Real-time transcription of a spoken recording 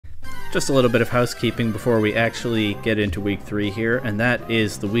Just a little bit of housekeeping before we actually get into Week 3 here, and that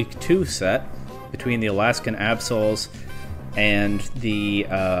is the Week 2 set between the Alaskan Absols and the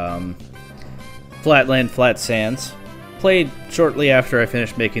Flatland Flat Sands. Played shortly after I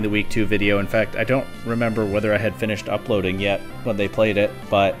finished making the Week 2 video. In fact, I don't remember whether I had finished uploading yet when they played it,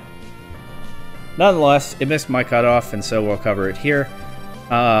 but nonetheless, it missed my cutoff, and so we'll cover it here.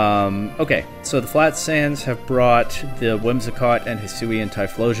 Okay, so the Flat Sands have brought the Whimsicott and Hisuian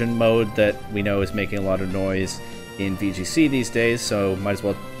Typhlosion mode that we know is making a lot of noise in VGC these days, so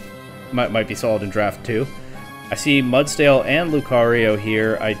might be solid in Draft 2. I see Mudsdale and Lucario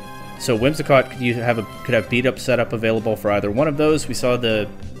here. So Whimsicott could have beat up setup available for either one of those. We saw the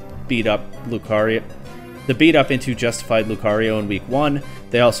beat up into Justified Lucario in Week 1.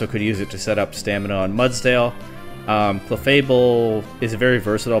 They also could use it to set up stamina on Mudsdale. Clefable is a very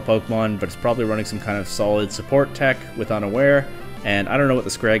versatile Pokemon, but it's probably running some kind of solid support tech with Unaware, and I don't know what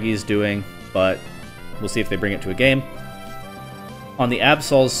the Scraggy is doing, but we'll see if they bring it to a game. On the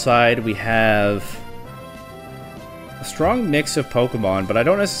Absols side, we have a strong mix of Pokemon, but I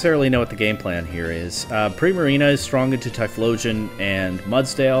don't necessarily know what the game plan here is. Primarina is strong into Typhlosion and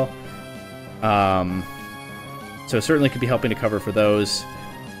Mudsdale, so certainly could be helping to cover for those.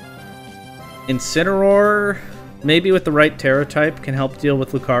 Incineroar, maybe with the right Terra type, can help deal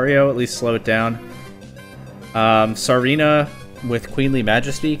with Lucario, at least slow it down. Sarina with Queenly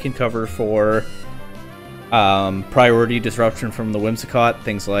Majesty can cover for priority disruption from the Whimsicott,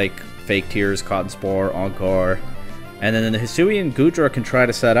 things like Fake Tears, Cotton Spore, Encore. And then the Hisuian Goodra can try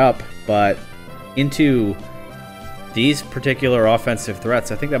to set up, but into these particular offensive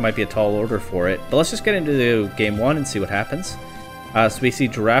threats, I think that might be a tall order for it. But let's just get into Game 1 and see what happens. So we see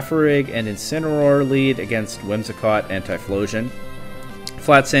Girafarig and Incineroar lead against Whimsicott and Typhlosion.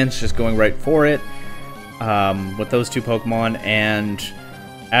 Flat Sands just going right for it with those two Pokemon, and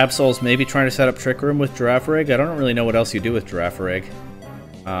Absols maybe trying to set up Trick Room with Girafarig. I don't really know what else you do with Girafarig.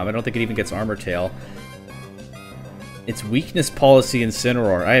 I don't think it even gets Armor Tail. It's Weakness Policy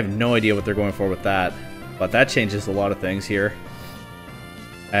Incineroar. I have no idea what they're going for with that, but that changes a lot of things here.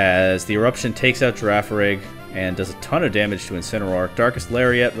 As the Eruption takes out Girafarig and does a ton of damage to Incineroar. Darkest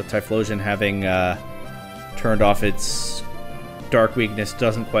Lariat with Typhlosion having turned off its Dark Weakness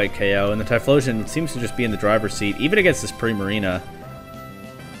doesn't quite KO, and the Typhlosion seems to just be in the driver's seat, even against this Primarina.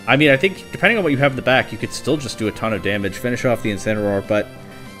 I mean, I think depending on what you have in the back, you could still just do a ton of damage, finish off the Incineroar, but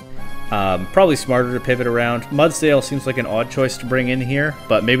probably smarter to pivot around. Mudsdale seems like an odd choice to bring in here,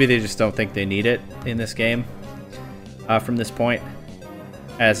 but maybe they just don't think they need it in this game from this point.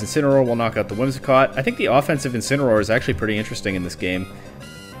 As Incineroar will knock out the Whimsicott. I think the offensive Incineroar is actually pretty interesting in this game.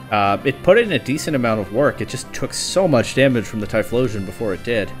 It put in a decent amount of work. It just took so much damage from the Typhlosion before it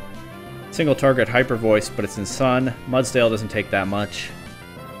did. Single target Hyper Voice, but it's in Sun. Mudsdale doesn't take that much.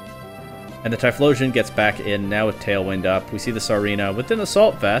 And the Typhlosion gets back in now with Tailwind up. We see the Sarina with an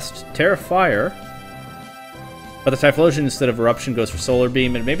Assault Vest, Terra Fire. But the Typhlosion, instead of Eruption, goes for Solar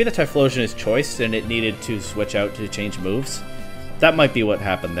Beam, and maybe the Typhlosion is choiced and it needed to switch out to change moves. That might be what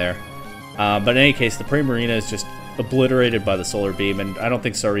happened there. But in any case, the Primarina is just obliterated by the Solar Beam, and I don't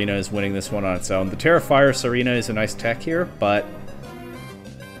think Sarina is winning this one on its own. The Terra Fire Sarina is a nice tech here, but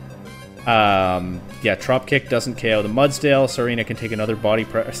yeah, Trop Kick doesn't KO the Mudsdale. Sarina can take another Body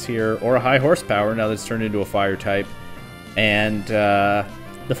Press here, or a High Horsepower now that it's turned into a Fire type. And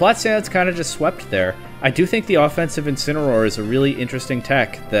the Flat Sands kind of just swept there. I do think the offensive Incineroar is a really interesting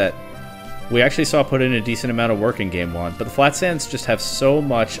tech that we actually saw put in a decent amount of work in Game 1, but the Flat Sands just have so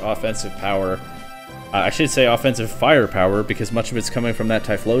much offensive power. I should say offensive firepower, because much of it's coming from that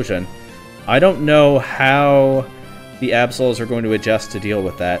Typhlosion. I don't know how the Absols are going to adjust to deal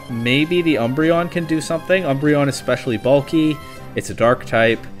with that. Maybe the Umbreon can do something. Umbreon is especially bulky. It's a dark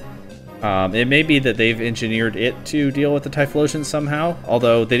type. It may be that they've engineered it to deal with the Typhlosion somehow,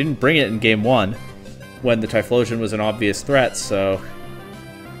 although they didn't bring it in Game 1 when the Typhlosion was an obvious threat, so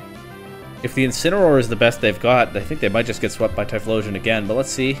if the Incineroar is the best they've got, I think they might just get swept by Typhlosion again, but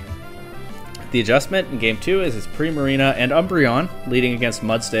let's see. The adjustment in Game 2 is it's Primarina and Umbreon leading against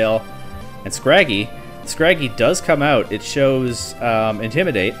Mudsdale and Scraggy. Scraggy does come out. It shows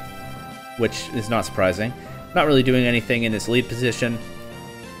Intimidate, which is not surprising. Not really doing anything in its lead position.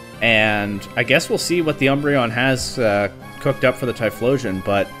 And I guess we'll see what the Umbreon has cooked up for the Typhlosion,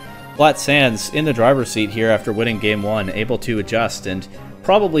 but Flat Sands in the driver's seat here after winning Game 1, able to adjust and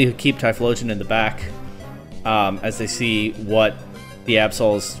probably keep Typhlosion in the back as they see what the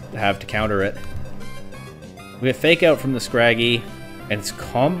Absols have to counter it. We have Fake Out from the Scraggy, and it's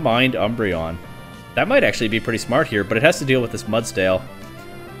Calm Mind Umbreon. That might actually be pretty smart here, but it has to deal with this Mudsdale.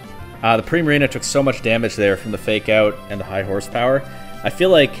 The Primarina took so much damage there from the Fake Out and the High Horsepower. I feel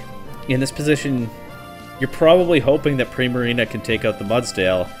like in this position, you're probably hoping that Primarina can take out the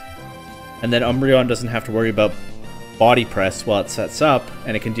Mudsdale, and then Umbreon doesn't have to worry about body press while it sets up,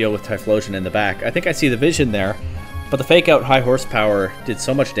 and it can deal with Typhlosion in the back. I think I see the vision there, but the fake out high horsepower did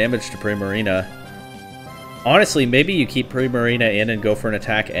so much damage to Primarina. Honestly, maybe you keep Primarina in and go for an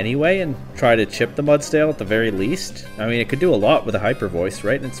attack anyway and try to chip the Mudsdale at the very least. I mean, it could do a lot with a Hyper Voice,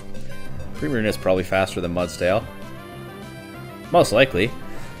 right? And Primarina's probably faster than Mudsdale. Most likely.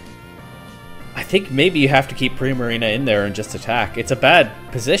 I think maybe you have to keep Primarina in there and just attack. It's a bad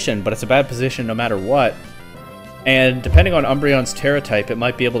position, but it's a bad position no matter what. And depending on Umbreon's Terra type, it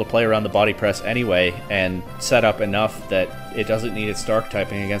might be able to play around the body press anyway and set up enough that it doesn't need its Dark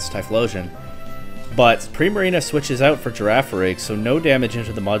typing against Typhlosion. But Primarina switches out for Girafarig, so no damage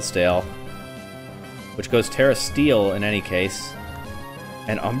into the Mudsdale, which goes Terra Steel in any case.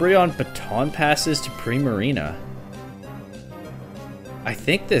 And Umbreon Baton passes to Primarina. I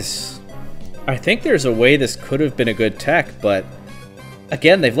think there's a way this could have been a good tech, but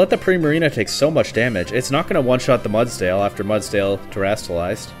again, they've let the Primarina take so much damage. It's not going to one-shot the Mudsdale after Mudsdale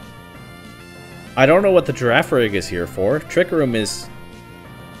Terastallized. I don't know what the Girafarig is here for. Trick Room is,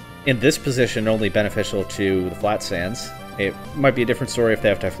 in this position, only beneficial to the Flat Sands. It might be a different story if they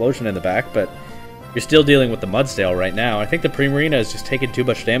have Typhlosion in the back, but you're still dealing with the Mudsdale right now. I think the Primarina is just taking too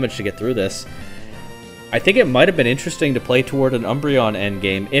much damage to get through this. I think it might have been interesting to play toward an Umbreon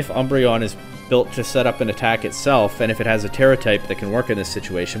endgame if Umbreon is built to set up an attack itself, and if it has a Terra type that can work in this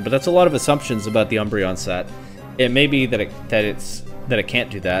situation, but that's a lot of assumptions about the Umbreon set. It may be that it can't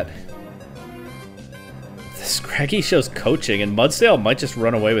do that. The Scraggy shows coaching, and Mudsdale might just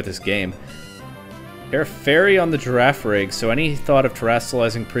run away with this game. Terra Fairy on the Girafarig, so any thought of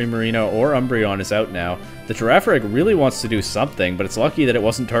Terastallizing Primarina or Umbreon is out now. The Girafarig really wants to do something, but it's lucky that it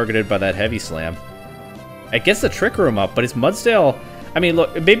wasn't targeted by that Heavy Slam. It gets the Trick Room up, but it's Mudsdale. I mean,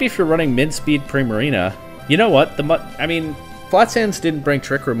 look, maybe if you're running mid-speed Primarina, you know what? Flat Sands didn't bring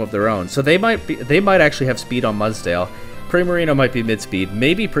Trick Room of their own, so they might actually have speed on Mudsdale. Primarina might be mid-speed.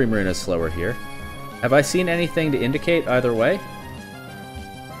 Maybe Primarina's slower here. Have I seen anything to indicate either way?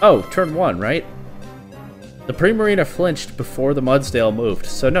 Oh, turn 1, right? The Primarina flinched before the Mudsdale moved,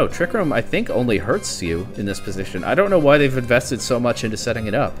 so no, Trick Room I think only hurts you in this position. I don't know why they've invested so much into setting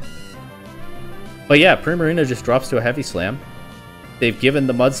it up. But yeah, Primarina just drops to a Heavy Slam. They've given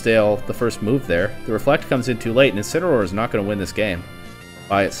the Mudsdale the first move there. The Reflect comes in too late, and Incineroar is not going to win this game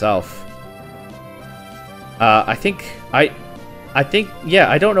by itself. I think, yeah,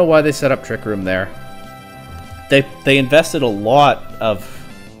 I don't know why they set up Trick Room there. They invested a lot of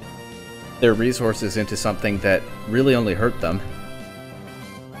their resources into something that really only hurt them.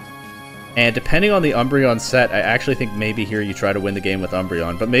 And depending on the Umbreon set, I actually think maybe here you try to win the game with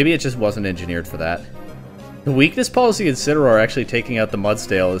Umbreon, but maybe it just wasn't engineered for that. The weakness policy Incineroar actually taking out the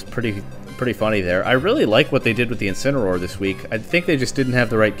Mudsdale is pretty funny there. I really like what they did with the Incineroar this week. I think they just didn't have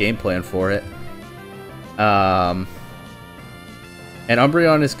the right game plan for it. And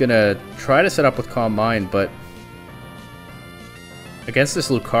Umbreon is going to try to set up with Calm Mind, but against this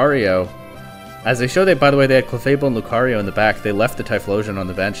Lucario, as they showed, by the way, they had Clefable and Lucario in the back. They left the Typhlosion on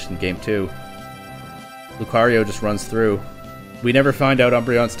the bench in Game 2. Lucario just runs through. We never find out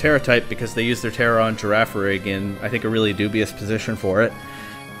Umbreon's Terra type because they use their Terra on Girafarig in, I think, a really dubious position for it.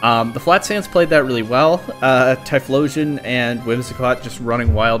 The Flat Sands played that really well. Typhlosion and Whimsicott just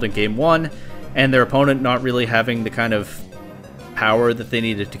running wild in Game 1, and their opponent not really having the kind of power that they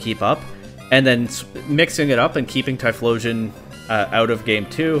needed to keep up. And then mixing it up and keeping Typhlosion out of Game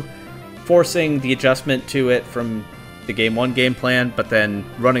 2. Forcing the adjustment to it from the Game 1 game plan, but then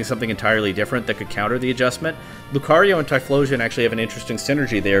running something entirely different that could counter the adjustment. Lucario and Typhlosion actually have an interesting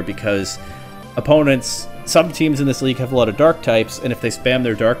synergy there because opponents, some teams in this league have a lot of Dark types, and if they spam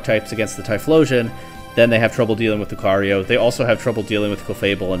their Dark types against the Typhlosion, then they have trouble dealing with Lucario. They also have trouble dealing with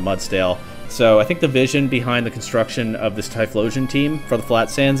Clefable and Mudsdale. So I think the vision behind the construction of this Typhlosion team for the Flat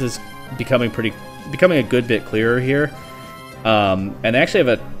Sands is becoming a good bit clearer here. And they actually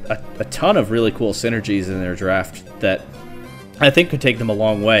have a ton of really cool synergies in their draft that I think could take them a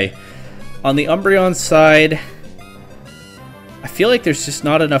long way. On the Umbreon side, I feel like there's just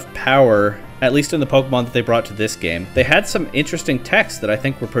not enough power, at least in the Pokemon that they brought to this game. They had some interesting techs that I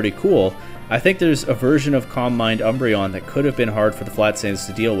think were pretty cool. I think there's a version of Calm Mind Umbreon that could have been hard for the Flat Sands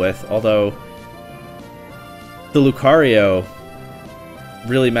to deal with, although the Lucario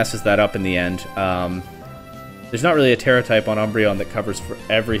really messes that up in the end. There's not really a Terra type on Umbreon that covers for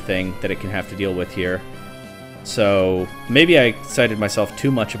everything that it can have to deal with here. So maybe I excited myself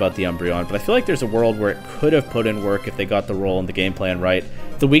too much about the Umbreon, but I feel like there's a world where it could have put in work if they got the role and the game plan right.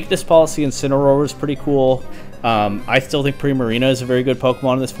 The weakness policy in Incineroar was pretty cool. I still think Primarina is a very good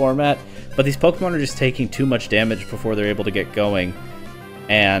Pokemon in this format, but these Pokemon are just taking too much damage before they're able to get going,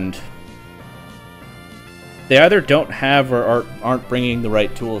 and they either don't have or aren't bringing the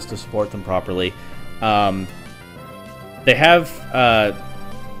right tools to support them properly. They have,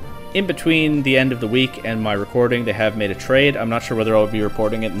 in between the end of the week and my recording, they have made a trade. I'm not sure whether I'll be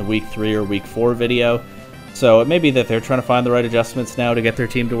reporting it in the Week 3 or Week 4 video, so it may be that they're trying to find the right adjustments now to get their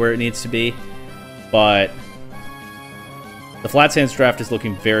team to where it needs to be, but the Flat Sands draft is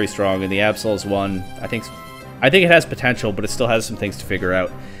looking very strong, and the Absols one, I think it has potential, but it still has some things to figure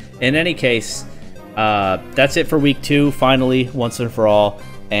out. In any case, that's it for Week 2, finally, once and for all,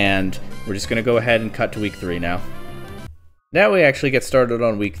 and we're just going to go ahead and cut to Week 3 now. Now we actually get started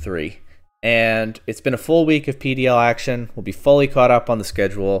on Week 3, and it's been a full week of PDL action. We'll be fully caught up on the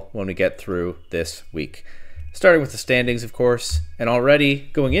schedule when we get through this week. Starting with the standings, of course, and already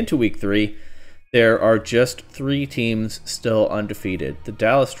going into Week 3, there are just 3 teams still undefeated. The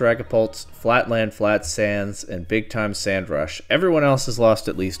Dallas Dragapults, Flatland Flat Sands, and Big Time Sandrush. Everyone else has lost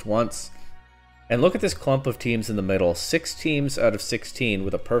at least once. And look at this clump of teams in the middle. 6 teams out of 16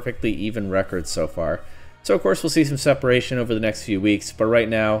 with a perfectly even record so far. So of course we'll see some separation over the next few weeks, but right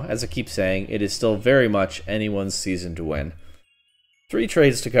now, as I keep saying, it is still very much anyone's season to win. 3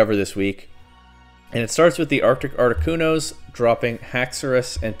 trades to cover this week. And it starts with the Arctic Articunos dropping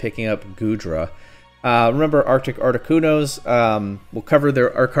Haxorus and picking up Goodra. Remember, Arctic Articunos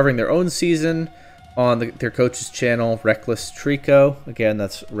are covering their own season on their coach's channel, Reckless Trico. Again,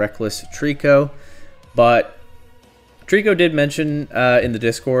 that's Reckless Trico. But Trico did mention in the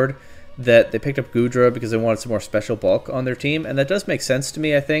Discord that they picked up Goodra because they wanted some more special bulk on their team, and that does make sense to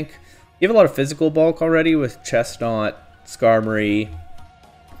me, I think. You have a lot of physical bulk already with Chestnut, Skarmory,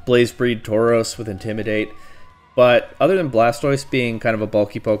 Blazebreed Tauros with Intimidate, but other than Blastoise being kind of a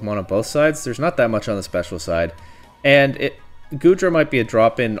bulky Pokemon on both sides, there's not that much on the special side. And Goodra might be a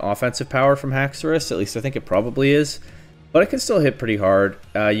drop in offensive power from Haxorus, at least I think it probably is, but it can still hit pretty hard.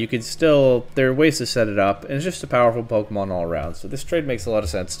 You can still, there are ways to set it up, and it's just a powerful Pokemon all around, so this trade makes a lot of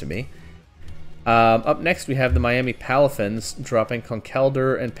sense to me. Up next we have the Miami Palafins dropping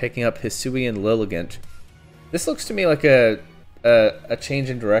Conkeldurr and picking up Hisuian Lilligant. This looks to me like a change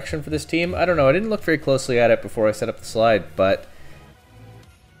in direction for this team. I don't know, I didn't look very closely at it before I set up the slide, but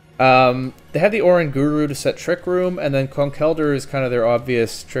they have the Oranguru to set Trick Room, and then Conkeldurr is kind of their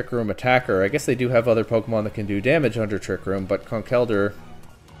obvious Trick Room attacker. I guess they do have other Pokemon that can do damage under Trick Room, but Conkeldurr,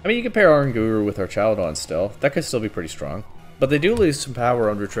 I mean, you can pair Oranguru with Archaladon still. That could still be pretty strong. But they do lose some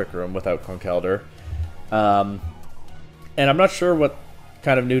power under Trick Room without Conkeldurr. And I'm not sure what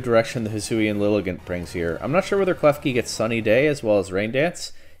kind of new direction the Hisuian Lilligant brings here. I'm not sure whether Klefki gets Sunny Day as well as Rain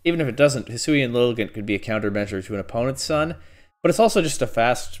Dance. Even if it doesn't, Hisuian Lilligant could be a countermeasure to an opponent's Sun. But it's also just a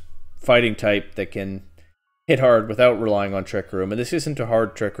fast fighting type that can hit hard without relying on Trick Room. And this isn't a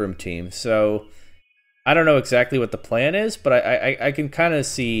hard Trick Room team. So I don't know exactly what the plan is, but I can kind of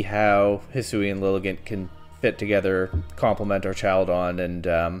see how Hisuian Lilligant can fit together, complement Archaladon and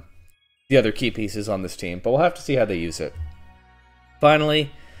the other key pieces on this team. But we'll have to see how they use it.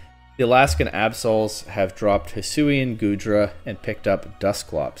 Finally, the Alaskan Absols have dropped Hisuian Goodra and picked up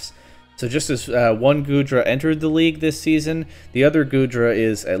Dusclops. So just as one Goodra entered the league this season, the other Goodra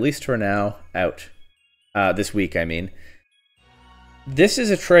is, at least for now, out. This week, I mean. This is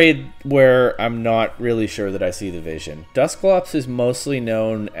a trade where I'm not really sure that I see the vision. Dusclops is mostly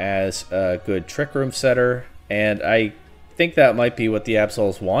known as a good Trick Room setter, and I think that might be what the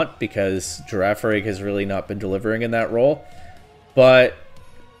Absols want, because Girafarig has really not been delivering in that role. But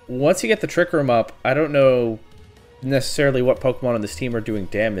once you get the Trick Room up, I don't know necessarily what Pokemon on this team are doing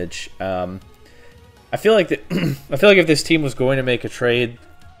damage. I feel like if this team was going to make a trade,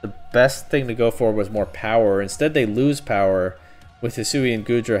 the best thing to go for was more power. Instead, they lose power, with Hisuian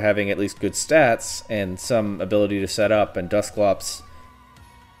Goodra having at least good stats and some ability to set up, and Dusclops,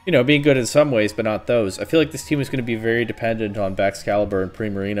 you know, being good in some ways, but not those. I feel like this team is going to be very dependent on Baxcalibur and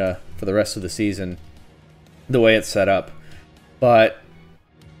Primarina for the rest of the season, the way it's set up. But,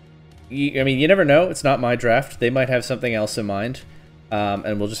 I mean, you never know. It's not my draft. They might have something else in mind,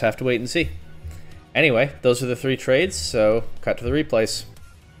 and we'll just have to wait and see. Anyway, those are the 3 trades, so cut to the replays.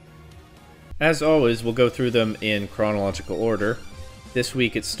 As always, we'll go through them in chronological order. This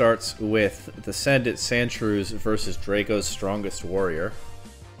week it starts with the Sandshrews versus Drago's Strongest Warrior.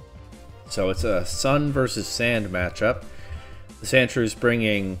 So it's a Sun versus Sand matchup. The Sandshrews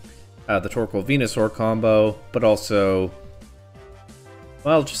bringing the Torkoal Venusaur combo, but also,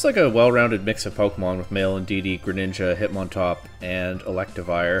 well, just like a well-rounded mix of Pokemon with Male and DD, Greninja, Hitmontop, and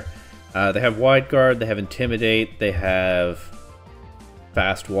Electivire. They have Wide Guard, they have Intimidate, they have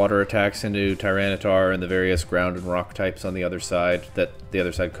fast water attacks into Tyranitar and the various ground and rock types on the other side that the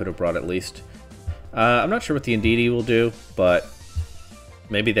other side could have brought at least. I'm not sure what the Indeedee will do, but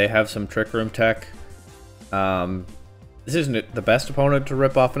maybe they have some Trick Room tech. This isn't the best opponent to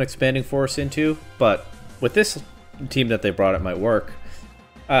rip off an Expanding Force into, but with this team that they brought, it might work.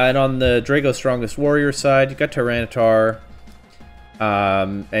 And on the Drago Strongest Warrior side, you've got Tyranitar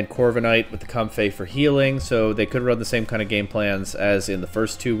and Corviknight with the Comfey for healing, so they could run the same kind of game plans as in the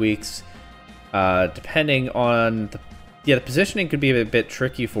first 2 weeks. Depending on the positioning could be a bit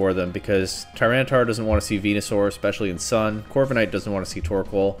tricky for them, because Tyranitar doesn't want to see Venusaur, especially in Sun. Corviknight doesn't want to see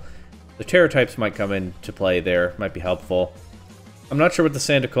Torkoal. The Terra types might come into play there, might be helpful. I'm not sure what the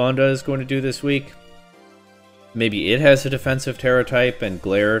Sandaconda is going to do this week. Maybe it has a defensive Terra type and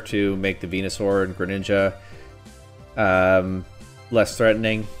Glare to make the Venusaur and Greninja less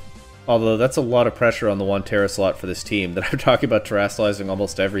threatening. Although that's a lot of pressure on the one Terra slot for this team that I'm talking about terrestrializing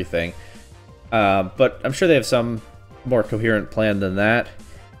almost everything. But I'm sure they have some more coherent plan than that.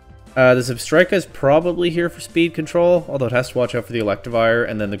 The Zebstrika is probably here for speed control, although it has to watch out for the Electivire,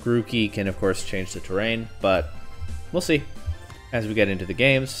 and then the Grookey can of course change the terrain, but we'll see as we get into the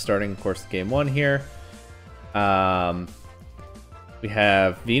games, starting of course game 1 here. We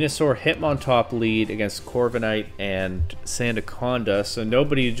have Venusaur Hitmontop lead against Corviknight and Sandaconda, so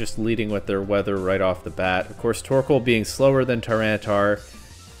nobody just leading with their weather right off the bat. Of course, Torkoal being slower than Tyranitar,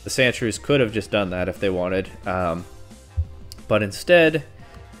 the Sandshrews could have just done that if they wanted, but instead,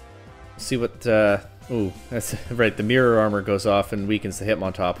 see what, ooh, that's right, the Mirror Armor goes off and weakens the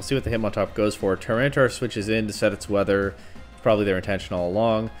Hitmontop. We'll see what the Hitmontop goes for. Tyranitar switches in to set its weather, probably their intention all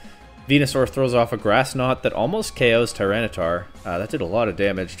along. Venusaur throws off a Grass Knot that almost KOs Tyranitar. That did a lot of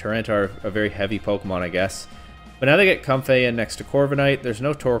damage. Tyranitar, a very heavy Pokemon, I guess. But now they get Comfey in next to Corviknight. There's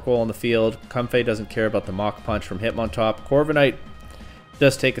no Torkoal on the field. Comfey doesn't care about the Mach Punch from Hitmontop. Corviknight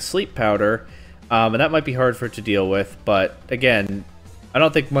does take a Sleep Powder, and that might be hard for it to deal with. But again, I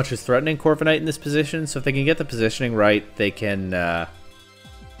don't think much is threatening Corviknight in this position, so if they can get the positioning right, they can...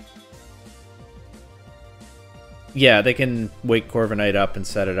 yeah, they can wake Corviknight up and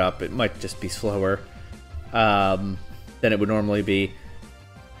set it up. It might just be slower than it would normally be.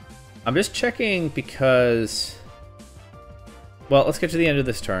 I'm just checking because... well, let's get to the end of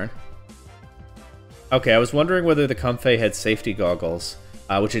this turn. Okay, I was wondering whether the Comfey had safety goggles,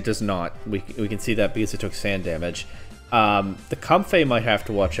 which it does not. We can see that because it took sand damage. The Comfey might have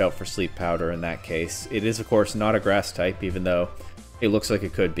to watch out for Sleep Powder in that case. It is, of course, not a grass type, even though it looks like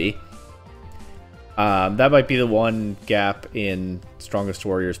it could be. That might be the one gap in Strongest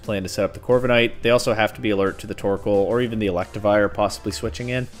Warrior's plan to set up the Corviknight. They also have to be alert to the Torkoal or even the Electivire possibly switching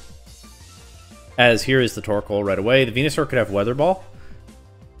in. As here is the Torkoal right away. The Venusaur could have Weather Ball.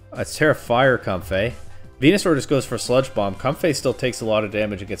 It's Terra Fire Comfey. Venusaur just goes for Sludge Bomb. Comfey still takes a lot of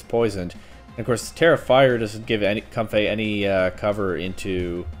damage and gets poisoned. And of course, Terra Fire doesn't give Comfey any cover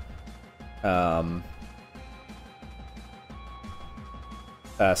into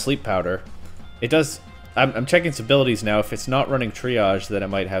Sleep Powder. It does... I'm checking its abilities now. If it's not running Triage, then it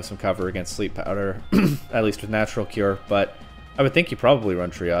might have some cover against Sleep Powder, at least with Natural Cure, but I would think you probably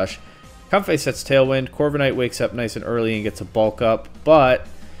run Triage. Comfey sets Tailwind. Corviknight wakes up nice and early and gets a bulk up, but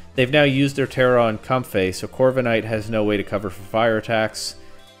they've now used their Terra on Comfey, so Corviknight has no way to cover for fire attacks.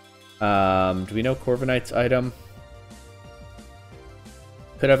 Do we know Corviknight's item?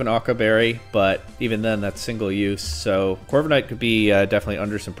 Could have an Aqua Berry, but even then, that's single use. So Corviknight could be definitely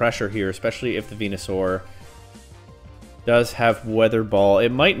under some pressure here, especially if the Venusaur does have Weather Ball.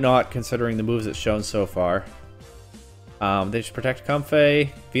 It might not, considering the moves it's shown so far. They just protect Comfey.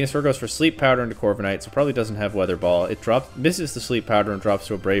 Venusaur goes for Sleep Powder into Corviknight, so probably doesn't have Weather Ball. It misses the Sleep Powder and drops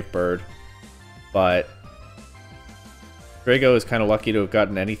to a Brave Bird, but Drago is kind of lucky to have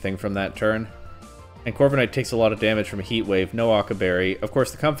gotten anything from that turn. And Corviknight takes a lot of damage from a Heat Wave, no Aqua Berry. Of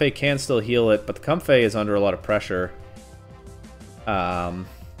course, the Comfey can still heal it, but the Comfey is under a lot of pressure. Again,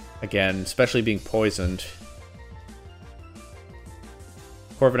 especially being poisoned.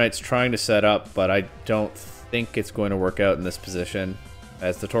 Corviknight's trying to set up, but I don't think it's going to work out in this position,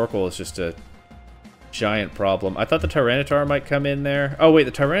 as the Torkoal is just a giant problem. I thought the Tyranitar might come in there. Oh wait,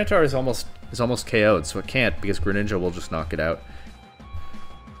 the Tyranitar is almost KO'd, so it can't because Greninja will just knock it out.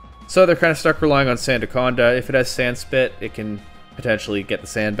 So they're kind of stuck relying on Sandaconda. If it has Sand Spit, it can potentially get the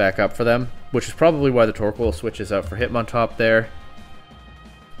sand back up for them, which is probably why the Torkoal switches out for Hitmontop there.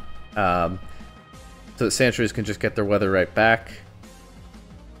 So that Sandshrews can just get their weather right back.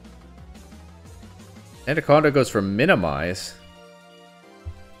 Sandaconda goes for Minimize.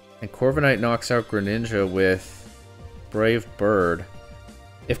 And Corviknight knocks out Greninja with Brave Bird.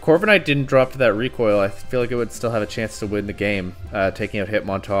 If Corviknight didn't drop to that recoil, I feel like it would still have a chance to win the game, taking out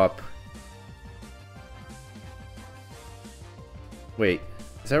Hitmontop. Wait,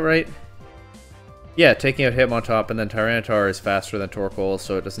 is that right? Yeah, taking out Hitmontop, and then Tyranitar is faster than Torkoal,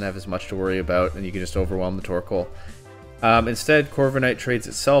 so it doesn't have as much to worry about, and you can just overwhelm the Torkoal. Instead, Corviknight trades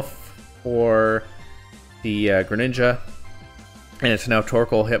itself for the Greninja, and it's now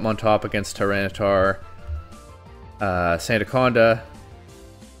Torkoal Hitmontop against Tyranitar, Sandaconda.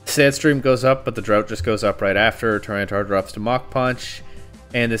 Sandstream goes up, but the Drought just goes up right after. Tyranitar drops to Mach Punch,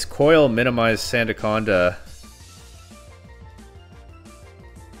 and this Coil minimized Sandaconda.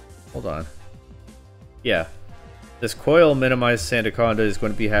 Hold on. Yeah. This Coil minimized Sandaconda is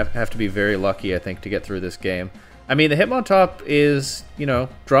going to be have to be very lucky, I think, to get through this game. I mean, the Hitmontop is, you know,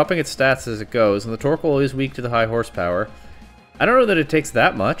 dropping its stats as it goes, and the Torkoal is weak to the high horsepower. I don't know that it takes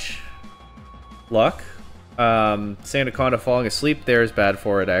that much luck. Sandaconda falling asleep there is bad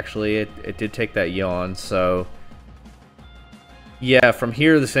for it, actually. It did take that yawn, so... Yeah, from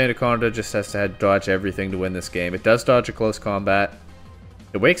here, the Sandaconda just has to dodge everything to win this game. It does dodge a close combat.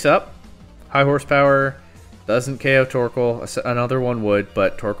 It wakes up. High horsepower. Doesn't KO Torkoal. Another one would,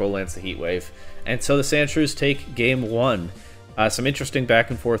 but Torkoal lands the Heat Wave. And so the Sandshrews take game 1. Some interesting back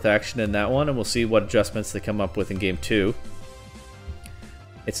and forth action in that one, and we'll see what adjustments they come up with in game 2.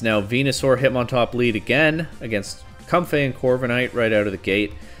 It's now Venusaur Hitmontop lead again against Comfey and Corviknight right out of the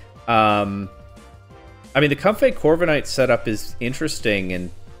gate. I mean, the Comfey Corviknight setup is interesting,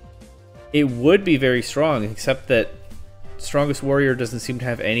 and it would be very strong, except that Strongest Warrior doesn't seem to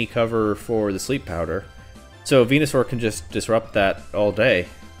have any cover for the Sleep Powder. So Venusaur can just disrupt that all day.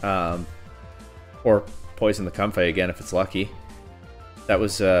 Or poison the Comfey again if it's lucky. That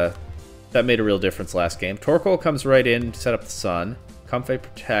was that made a real difference last game. Torkoal comes right in to set up the Sun. Comfey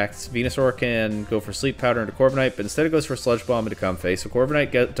protects. Venusaur can go for Sleep Powder into Corviknight, but instead it goes for Sludge Bomb into Comfey. So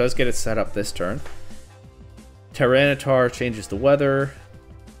Corviknight does get it set up this turn. Tyranitar changes the weather.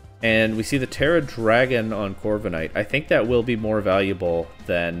 And we see the Terra Dragon on Corviknight. I think that will be more valuable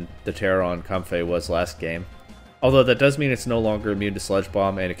than the Terra on Comfey was last game. Although that does mean it's no longer immune to Sludge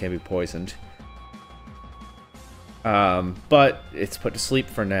Bomb and it can be poisoned. But it's put to sleep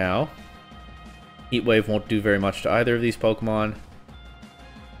for now. Heat Wave won't do very much to either of these Pokemon.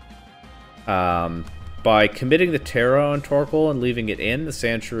 By committing the Terra on Torkoal and leaving it in, the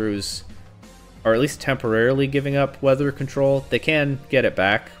Sandshrews are at least temporarily giving up weather control. They can get it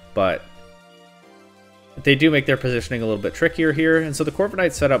back, but they do make their positioning a little bit trickier here, and so the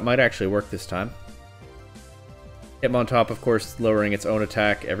Corviknight setup might actually work this time. Hitmontop, of course, lowering its own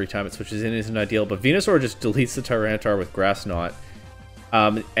attack every time it switches in isn't ideal, but Venusaur just deletes the Tyranitar with Grass Knot.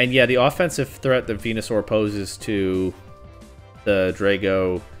 And yeah, the offensive threat that Venusaur poses to the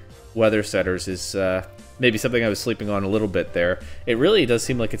Drago Weather Setters is maybe something I was sleeping on a little bit there. It really does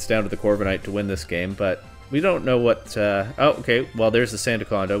seem like it's down to the Corviknight to win this game, but we don't know what... oh, okay, well, there's the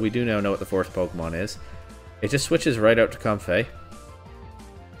Sandaconda. We do now know what the fourth Pokemon is. It just switches right out to Comfey.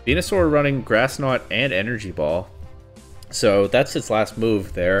 Venusaur running Grass Knot and Energy Ball. So that's its last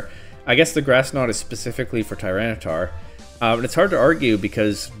move there. I guess the Grass Knot is specifically for Tyranitar. And it's hard to argue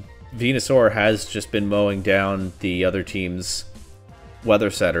because Venusaur has just been mowing down the other team's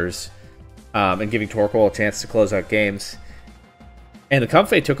Weather Setters and giving Torkoal a chance to close out games. And the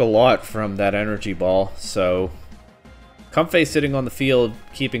Comfey took a lot from that Energy Ball, so Comfey sitting on the field,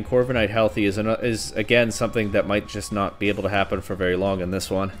 keeping Corviknight healthy is again something that might just not be able to happen for very long in this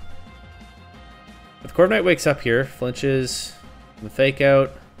one. But the Corviknight wakes up here, flinches, the Fake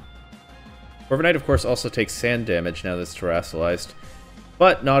Out. Corviknight, of course, also takes sand damage now that it's terrestrialized,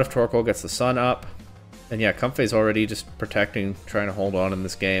 but not if Torkoal gets the Sun up. And yeah, Comfey's already just protecting, trying to hold on in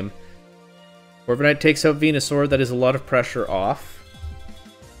this game. Corviknight takes out Venusaur, that is a lot of pressure off.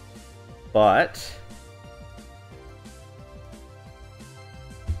 But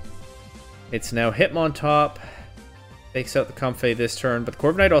it's now Hitmontop. Takes out the Comfey this turn, but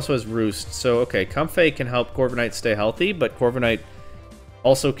Corviknight also has Roost. So, okay, Comfey can help Corviknight stay healthy, but Corviknight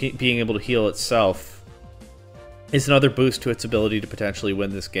also being able to heal itself is another boost to its ability to potentially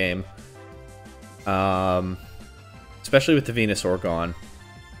win this game. Especially with the Venusaur gone.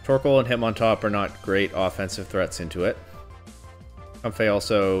 Torkoal and Hitmontop are not great offensive threats into it. Comfey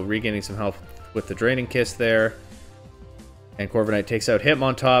also regaining some health with the Draining Kiss there. And Corviknight takes out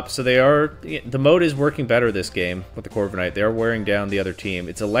Hitmontop, so the mode is working better this game with the Corviknight. They are wearing down the other team.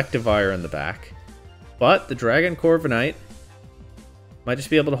 It's Electivire in the back. But the Dragon Corviknight might just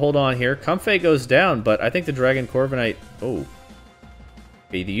be able to hold on here. Comfey goes down, but I think the Dragon Corviknight... Oh.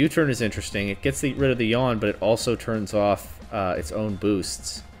 Okay, the U-turn is interesting. It gets rid of the yawn, but it also turns off its own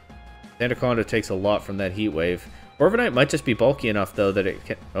boosts. Sandaconda takes a lot from that Heat Wave. Corviknight might just be bulky enough, though, that it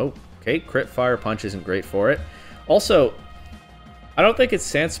can... Oh, okay, crit Fire Punch isn't great for it. Also, I don't think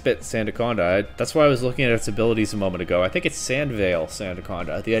it's Sandspit Sandaconda. That's why I was looking at its abilities a moment ago. I think it's Sandveil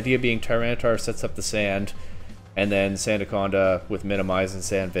Sandaconda. The idea being Tyranitar sets up the sand, and then Sandaconda, with Minimize and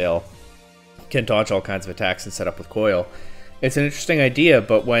Sandveil, can dodge all kinds of attacks and set up with Coil. It's an interesting idea,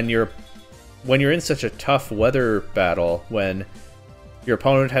 but when you're in such a tough weather battle, when your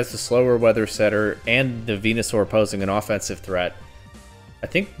opponent has the slower weather setter and the Venusaur posing an offensive threat, I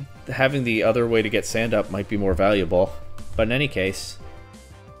think having the other way to get sand up might be more valuable. But in any case,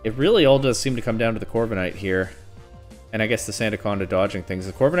 it really all does seem to come down to the Corviknight here. And I guess the Sandaconda dodging things.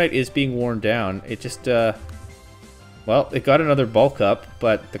 The Corviknight is being worn down. It just, well, it got another bulk up,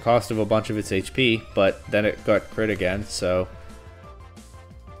 but the cost of a bunch of its HP, but then it got crit again, so...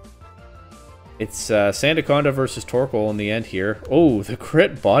 It's Sandaconda versus Torkoal in the end here. Oh, the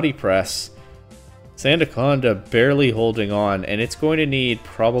crit body press. Sandaconda barely holding on, and it's going to need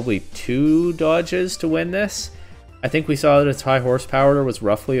probably 2 dodges to win this. I think we saw that its high horsepower was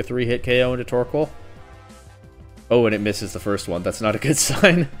roughly a 3-hit KO into Torkoal. Oh, and it misses the first one. That's not a good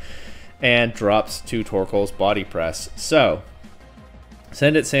sign. And drops to Torkoal's body press. So,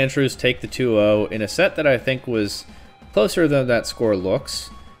 Send It Sandshrews take the 2-0 in a set that I think was closer than that score looks.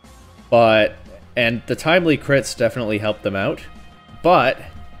 But... And the timely crits definitely helped them out. But...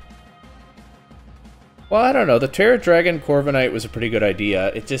 Well, I don't know. The Terra Dragon Corviknight was a pretty good idea.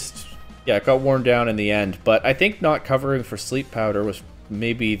 It just... Yeah, it got worn down in the end. But I think not covering for Sleep Powder was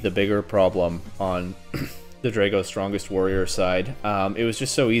maybe the bigger problem on the Drago's Strongest Warrior side. It was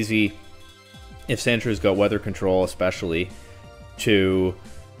just so easy, if Sandshrews got Weather Control especially, to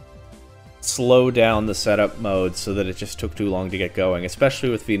slow down the setup mode so that it just took too long to get going, especially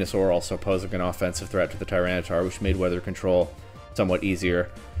with Venusaur also posing an offensive threat to the Tyranitar, which made Weather Control somewhat easier.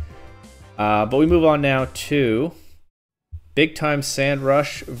 But we move on now to Big Time Sand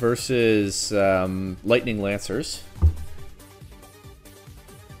Rush versus Lightning Lancers.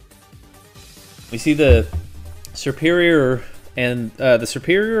 We see the Superior and the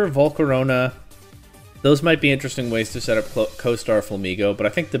Superior Volcarona. Those might be interesting ways to set up Co-Star Flamigo, but I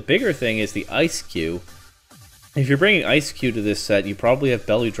think the bigger thing is the Ice Cue. If you're bringing Ice Cue to this set, you probably have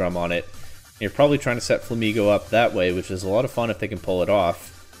Belly Drum on it. You're probably trying to set Flamigo up that way, which is a lot of fun if they can pull it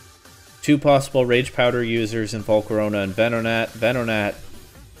off. 2 possible Rage Powder users in Volcarona and Venonat. Venonat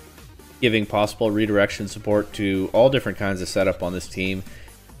giving possible redirection support to all different kinds of setup on this team.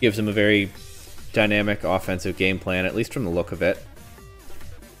 Gives them a very dynamic offensive game plan, at least from the look of it.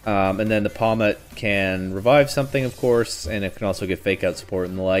 And then the Palmet can revive something, of course, and it can also give fake out support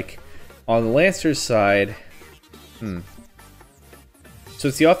and the like. On the Lancers side, so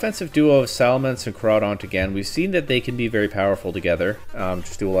it's the offensive duo of Salamence and Crawdaunt again. We've seen that they can be very powerful together,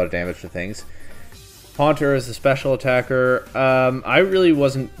 just do a lot of damage to things. Haunter is the special attacker. I really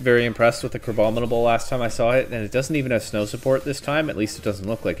wasn't very impressed with the Crabominable last time I saw it, and it doesn't even have snow support this time. At least it doesn't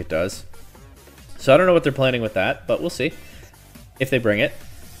look like it does. So I don't know what they're planning with that, but we'll see if they bring it.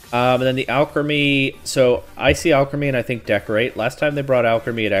 And then the Alchemy, so I see Alchemy and I think Decorate. Last time they brought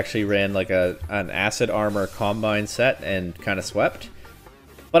Alchemy, it actually ran like an Acid Armor Combine set and kind of swept.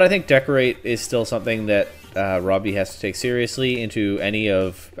 But I think Decorate is still something that Robbie has to take seriously into any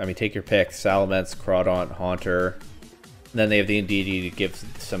of, I mean, take your pick, Salamence, Crawdaunt, Haunter. And then they have the Indeedee to give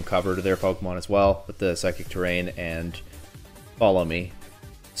some cover to their Pokemon as well, with the Psychic Terrain and Follow Me.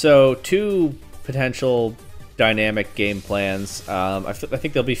 So 2 potential dynamic game plans. I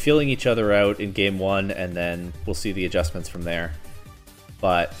think they'll be feeling each other out in game 1, and then we'll see the adjustments from there.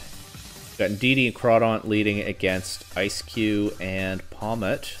 But got Indeedee and Crawdaunt leading against Ice Cue and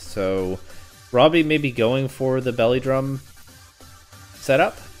Palmet. So Robbie may be going for the Belly Drum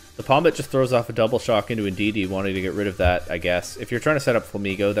setup. The Palmet just throws off a double shock into Indeedee, wanting to get rid of that, I guess. If you're trying to set up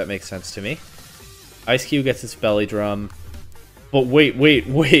Flamigo, that makes sense to me. Ice Cue gets its Belly Drum. But wait,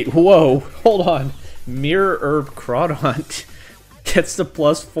 whoa, hold on. Mirror Herb Crawdaunt gets the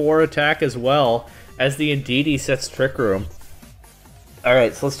 +4 attack as well as the Indeedee sets Trick Room.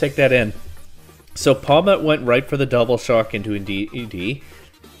 Alright, so let's take that in. So Palmet went right for the double shock into Indeedee,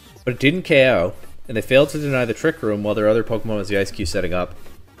 but it didn't KO, and they failed to deny the Trick Room while their other Pokemon was the Ice Cue setting up.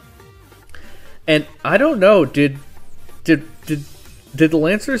 And I don't know, did the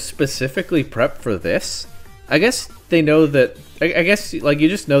Lancers specifically prep for this? I guess they know that, I guess, like, you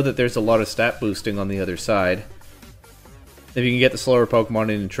just know that there's a lot of stat boosting on the other side. If you can get the slower Pokemon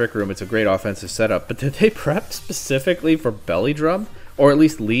in Trick Room, it's a great offensive setup. But did they prep specifically for Belly Drum? Or at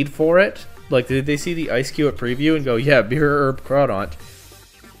least lead for it? Like, did they see the Ice Cue at preview and go, yeah, Mirror Herb Crawdaunt?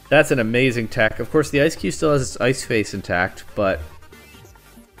 That's an amazing tech. Of course, the Ice Cue still has its Ice Face intact, but...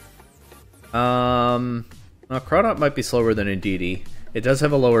 let Crawdont might be slower than Indeedee. It does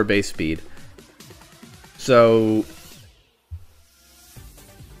have a lower base speed. So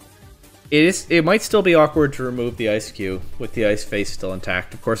it might still be awkward to remove the Ice Cube with the Ice Face still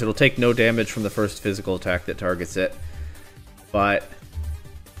intact. Of course, it'll take no damage from the first physical attack that targets it. But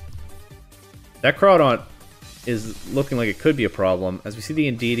that Crawdont is looking like it could be a problem. As we see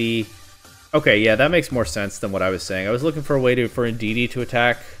the Indeedee... Okay, yeah, that makes more sense than what I was saying. I was looking for a way for Indeedee to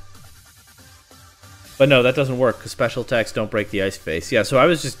attack. But no, that doesn't work, because special attacks don't break the Ice Face. Yeah, so I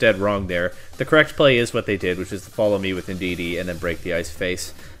was just dead wrong there. The correct play is what they did, which is to follow me with Indeedee and then break the Ice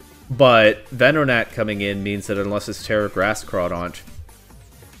Face. But Venonat coming in means that unless it's Terra Grass Crawdont,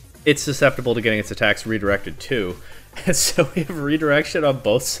 it's susceptible to getting its attacks redirected too. And so we have redirection on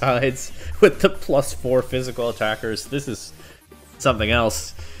both sides with the +4 physical attackers. This is something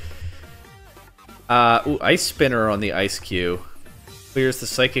else. Ooh, Ice Spinner on the Ice Cube. Clears the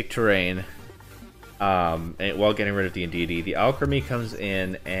Psychic Terrain. While getting rid of the Indeedee. The Alchemy comes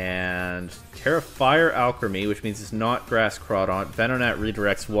in and Terra Fire Alchemy, which means it's not Grass Crawdont. Venonat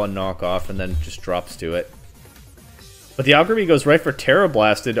redirects one knockoff and then just drops to it. But the Alchemy goes right for Terra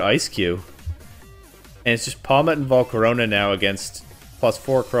Blast into Ice Cube. And it's just Palmet and Volcarona now against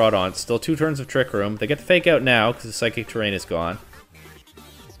 +4 Crawdont. Still 2 turns of Trick Room. They get the Fake Out now because the Psychic Terrain is gone.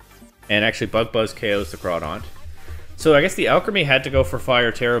 And actually Bug Buzz KOs the Crawdont. So I guess the Alchemy had to go for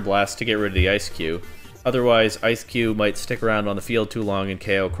Fire Terra Blast to get rid of the Ice Cube. Otherwise, Ice Cube might stick around on the field too long and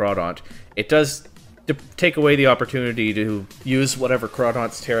KO Crawdont. It does take away the opportunity to use whatever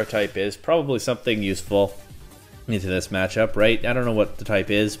Crawdont's Terra type is. Probably something useful into this matchup, right? I don't know what the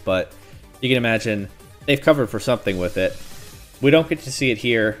type is, but you can imagine they've covered for something with it. We don't get to see it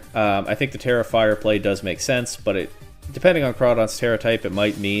here. I think the Terra Fire play does make sense, but depending on Crawdont's Terra type, it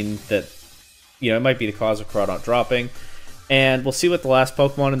might mean that it might be the cause of Crawdont dropping. And we'll see what the last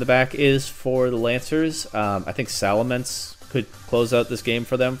Pokemon in the back is for the Lancers. I think Salamence could close out this game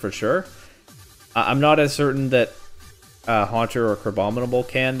for them for sure. I'm not as certain that Haunter or Crabominable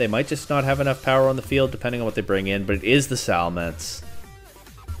can. They might just not have enough power on the field depending on what they bring in, but it is the Salamence.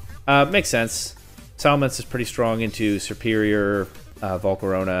 Makes sense. Salamence is pretty strong into Superior,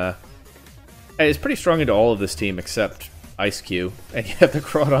 Volcarona. It's pretty strong into all of this team except Ice Cube, and you have the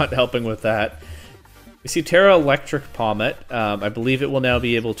Crawdont helping with that. We see Terra Electric Palmet. I believe it will now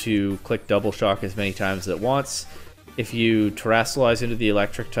be able to click Double Shock as many times as it wants. If you Terrasilize into the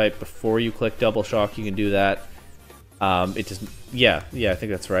Electric type before you click Double Shock, you can do that. It just, yeah, I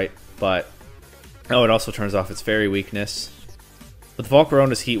think that's right. But it also turns off its Fairy weakness. But the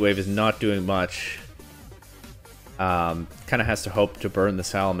Volcarona's Heat Wave is not doing much. Kind of has to hope to burn the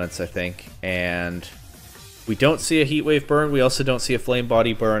Salamence, I think, and we don't see a Heat Wave burn. We also don't see a Flame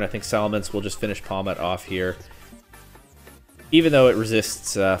Body burn. I think Salamence will just finish Palmet off here. Even though it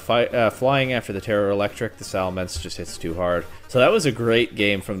resists flying after the Terra Electric, the Salamence just hits too hard. So that was a great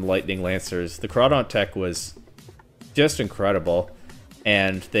game from the Lightning Lancers. The Crawdont tech was just incredible,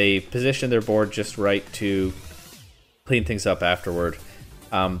 and they positioned their board just right to clean things up afterward.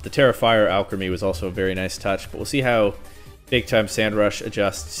 The Terra Fire Alchemy was also a very nice touch, but we'll see how Big Time Sandrush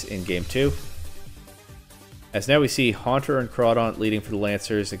adjusts in Game 2. As now we see Haunter and Crawdont leading for the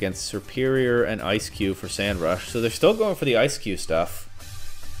Lancers against Superior and Ice Cube for Sandrush. So they're still going for the Ice Cube stuff.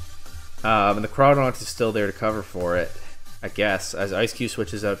 And the Crawdont is still there to cover for it, I guess, as Ice Cube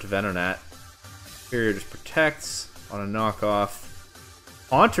switches out to Venonat. Superior just protects on a knockoff.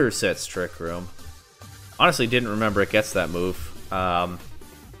 Haunter sets Trick Room. Honestly, didn't remember it gets that move.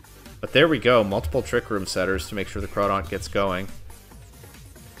 But there we go, multiple Trick Room setters to make sure the Crawdont gets going.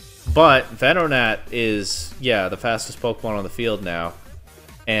 But Venonat is, yeah, the fastest Pokemon on the field now.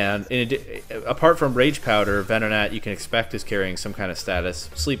 And apart from Rage Powder, Venonat you can expect is carrying some kind of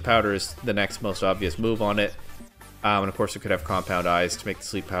status. Sleep Powder is the next most obvious move on it. And of course it could have Compound Eyes to make the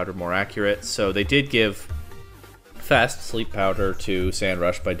Sleep Powder more accurate. So they did give fast Sleep Powder to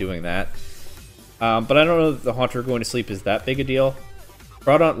Sandrush by doing that. But I don't know that the Haunter going to sleep is that big a deal.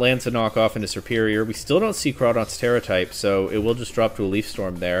 Crawdont lands a knockoff into Superior. We still don't see Crawdont's Terra type, so it will just drop to a Leaf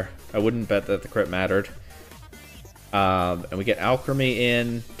Storm there. I wouldn't bet that the crit mattered. And we get Alchemy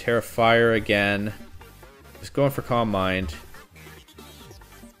in, Terra Fire again. Just going for Calm Mind.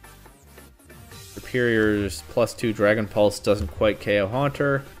 Superior's +2 Dragon Pulse doesn't quite KO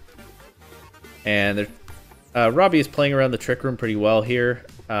Haunter. And Robbie is playing around the Trick Room pretty well here.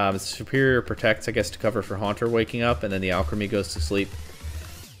 Superior protects, I guess, to cover for Haunter waking up, and then the Alchemy goes to sleep.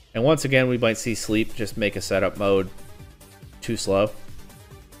 And once again, we might see Sleep just make a setup mode too slow.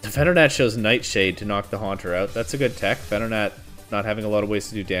 The Venonat shows Nightshade to knock the Haunter out. That's a good tech. Venonat not having a lot of ways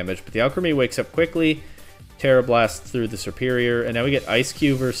to do damage, but the Alchemy wakes up quickly. Terra Blast through the Superior, and now we get Ice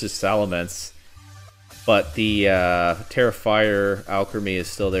Cube versus Salamence. But the Terra Fire Alchemy is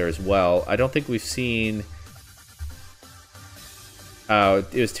still there as well. I don't think we've seen...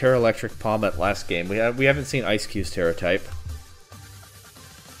 it was Terra Electric Palmet last game. We haven't seen Ice Q's Terra type.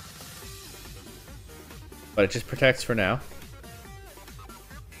 But it just protects for now.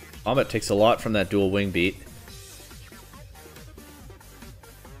 Palmet takes a lot from that dual wing beat.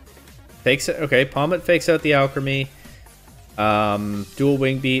 Fakes it. Okay, Palmet fakes out the Alchemy. Dual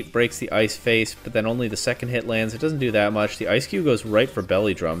wing beat breaks the Ice Face, but then only the second hit lands. It doesn't do that much. The Ice Cube goes right for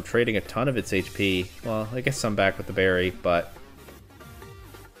Belly Drum, trading a ton of its HP. Well, I guess some back with the berry, but...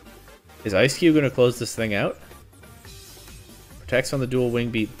 Is Ice Cube going to close this thing out? Protects on the dual wing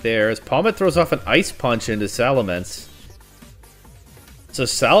beat there. As Palmet throws off an Ice Punch into Salamence. So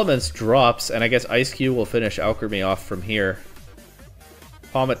Salamence drops, and I guess Ice Cube will finish Alchemy off from here.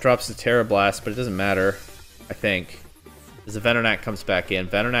 Palmet drops the Terra Blast, but it doesn't matter, I think. As the Venonat comes back in.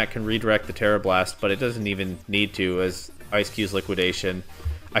 Venonat can redirect the Terra Blast, but it doesn't even need to as Ice Cube's Liquidation.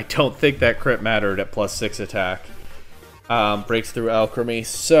 I don't think that crit mattered at +6 attack. Breaks through Alchemy,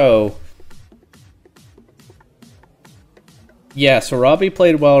 so... Yeah, so Robbie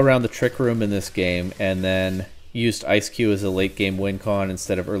played well around the Trick Room in this game, and then used Ice Cube as a late game win con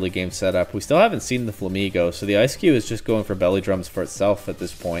instead of early game setup. We still haven't seen the Flamigo, so the Ice Cube is just going for belly drums for itself at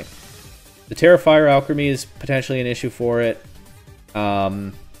this point. The Terra Fire Alchemy is potentially an issue for it.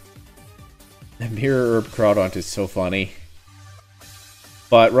 The Mirror Herb Crawdont is so funny.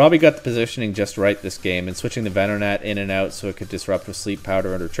 But Robbie got the positioning just right this game, and switching the Venonat in and out so it could disrupt with Sleep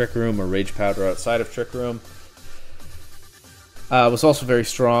Powder under Trick Room or Rage Powder outside of Trick Room. Was also very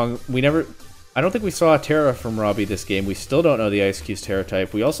strong. I don't think we saw a Terra from Robbie this game. We still don't know the Ice Cube's Terra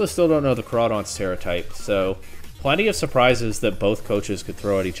type. We also still don't know the Crawdont's Terra type. So, plenty of surprises that both coaches could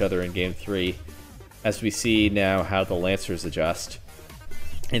throw at each other in Game 3, as we see now how the Lancers adjust.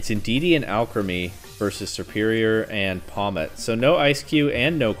 It's Indeedee and Alchemy versus Superior and Palmet. So no Ice Cube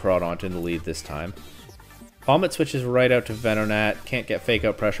and no Crawdont in the lead this time. Palmet switches right out to Venonat. Can't get Fake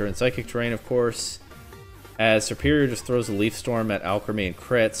Out Pressure in Psychic Terrain, of course. As Superior just throws a Leaf Storm at Alchemy and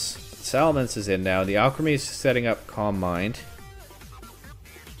crits. Salamence is in now. The Alchemy is setting up Calm Mind.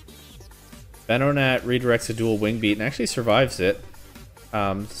 Venonat redirects a dual Wing Beat and actually survives it.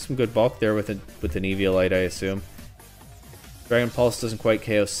 Some good bulk there with an Eviolite, I assume. Dragon Pulse doesn't quite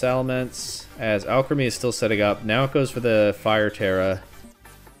KO Salamence. As Alchemy is still setting up. Now it goes for the Fire Terra.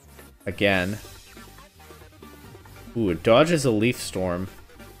 Again. Ooh, it dodges a Leaf Storm.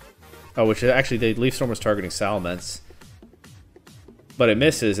 Oh, which actually, the Leaf Storm was targeting Salamence. But it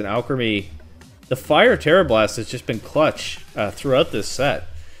misses, and Alchemy... The Fire Terra Blast has just been clutch throughout this set.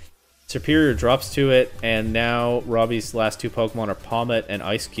 Superior drops to it, and now Robbie's last two Pokemon are Palmet and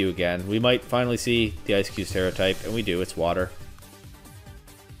Ice Cube again. We might finally see the Ice Cube's Terra type, and we do, it's Water.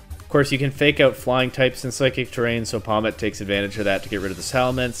 Of course, you can fake out Flying types in Psychic Terrain, so Palmet takes advantage of that to get rid of the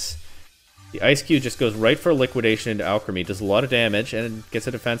Salamence. The Ice Cube just goes right for Liquidation into Alchemy, does a lot of damage, and gets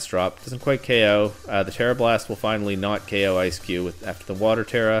a defense drop. Doesn't quite KO. The Terra Blast will finally not KO Ice Cube after the Water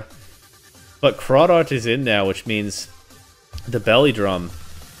Terra. But Crawdont is in now, which means the Belly Drum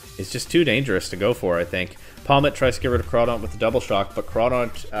is just too dangerous to go for, I think. Palmet tries to get rid of Crawdont with the Double Shock, but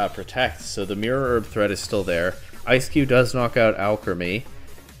Crawdont protects, so the Mirror Herb threat is still there. Ice Cube does knock out Alchemy.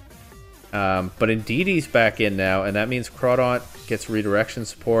 But Indeedee's back in now, and that means Crawdont gets redirection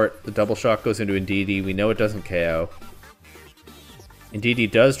support. The Double Shock goes into Indeedee. We know it doesn't KO. Indeedee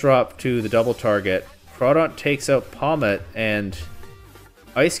does drop to the double target. Crawdont takes out Palmet, and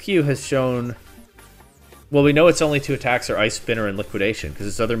Ice Cube has shown... Well, we know its only two attacks are Ice Spinner and Liquidation, because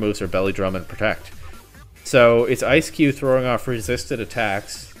its other moves are Belly Drum and Protect. So it's Ice Cube throwing off resisted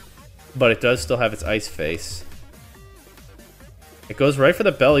attacks, but it does still have its Ice Face. It goes right for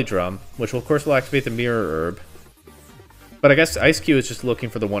the Belly Drum, which will, of course will activate the Mirror Herb. But I guess Ice Cube is just looking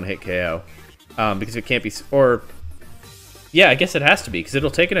for the one-hit KO. Because it can't be... Or... Yeah, I guess it has to be, because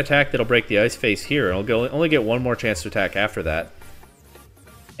it'll take an attack that'll break the Ice Face here, and it'll only get one more chance to attack after that.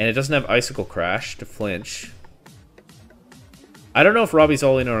 And it doesn't have Icicle Crash to flinch. I don't know if Robbie's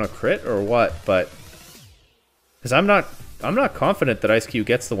all in on a crit or what, but... Because I'm not confident that Ice Cube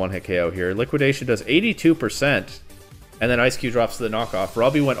gets the one-hit KO here. Liquidation does 82%. And then Ice Cube drops to the knockoff.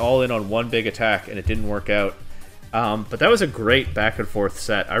 Robbie went all in on one big attack, and it didn't work out. But that was a great back-and-forth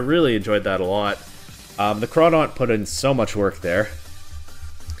set. I really enjoyed that a lot. The Crawdont put in so much work there.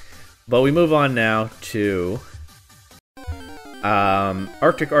 But we move on now to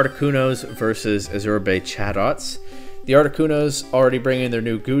Arctic Articunos versus Azure Bay Chatots. The Articunos already bring in their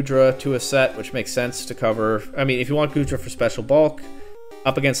new Goodra to a set, which makes sense to cover. I mean, if you want Goodra for special bulk,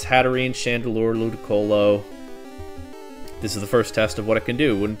 up against Hatterene, Chandelure, Ludicolo, this is the first test of what it can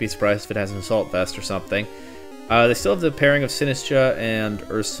do. Wouldn't be surprised if it has an Assault Vest or something. They still have the pairing of Sinistcha and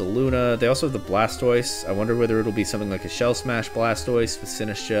Ursaluna. They also have the Blastoise. I wonder whether it'll be something like a Shell Smash Blastoise with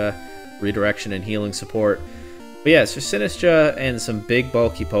Sinistcha, redirection, and healing support. But yeah, it's just Sinistcha and some big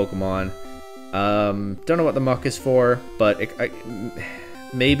bulky Pokemon. Don't know what the Muck is for, but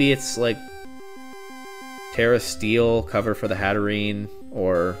maybe it's like Terra Steel cover for the Hatterene,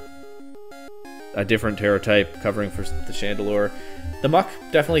 or a different Terra type covering for the Chandelure. The Muck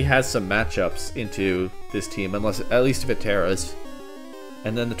definitely has some matchups into this team, unless at least if it Terras.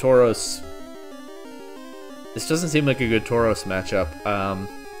 And then the Tauros. This doesn't seem like a good Tauros matchup.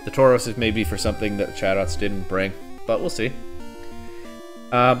 The Tauros is maybe for something that Chatots didn't bring, but we'll see.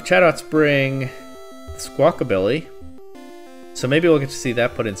 Chatots bring Squawkabilly, so maybe we'll get to see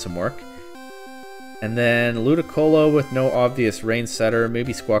that put in some work. And then Ludicolo with no obvious Rain Setter.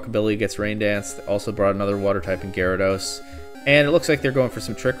 Maybe Squawkabilly gets Rain Dance. They also brought another Water type in Gyarados. And it looks like they're going for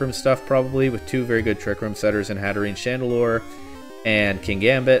some Trick Room stuff, probably, with two very good Trick Room setters in Hatterene Chandelure and King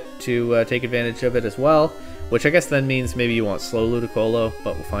Gambit to take advantage of it as well. Which I guess then means maybe you want slow Ludicolo,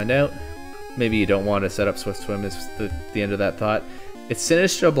 but we'll find out. Maybe you don't want to set up Swift Swim is the end of that thought. It's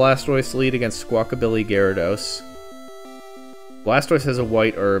Sinistcha Blastoise lead against Squawkabilly Gyarados. Blastoise has a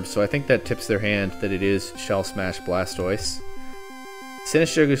white herb, so I think that tips their hand that it is Shell Smash Blastoise.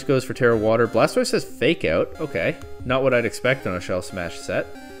 Sinistcha just goes for Terra Water. Blastoise has Fake Out. Okay. Not what I'd expect on a Shell Smash set.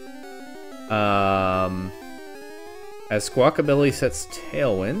 As Squawkabilly sets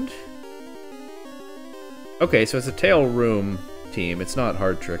Tailwind. Okay, so it's a Tail Room team. It's not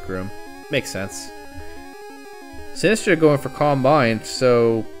Hard Trick Room. Makes sense. Sinistcha going for Calm Mind,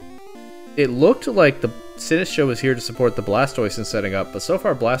 so it looked like the Sinistcha was here to support the Blastoise in setting up, but so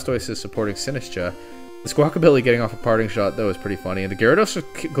far Blastoise is supporting Sinistcha. The Squawkabilly getting off a parting shot, though, is pretty funny, and the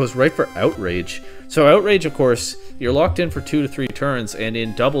Gyarados goes right for Outrage. So Outrage, of course, you're locked in for 2 to 3 turns, and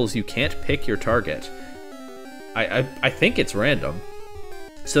in doubles you can't pick your target. I think it's random.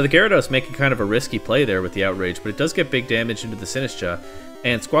 So the Gyarados making kind of a risky play there with the Outrage, but it does get big damage into the Sinistcha.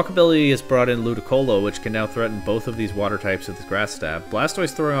 And Squawkabilly has brought in Ludicolo, which can now threaten both of these water types with his Grass Stab.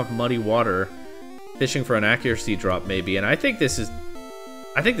 Blastoise throwing off Muddy Water, fishing for an accuracy drop maybe, and I think this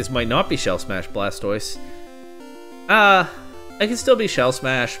might not be Shell Smash Blastoise. It can still be Shell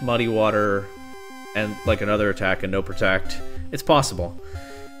Smash, Muddy Water, and like another attack and no Protect. It's possible.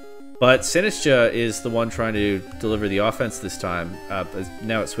 But Sinistcha is the one trying to deliver the offense this time.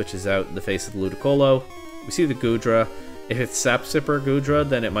 Now it switches out in the face of the Ludicolo. We see the Goodra. If it's Sap Sipper Goodra,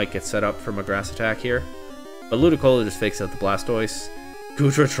 then it might get set up from a Grass attack here. But Ludicolo just fakes out the Blastoise.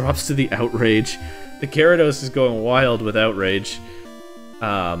 Goodra drops to the Outrage. The Gyarados is going wild with Outrage.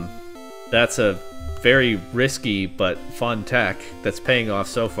 That's a very risky but fun tech that's paying off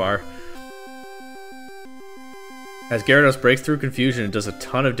so far. As Gyarados breaks through confusion and does a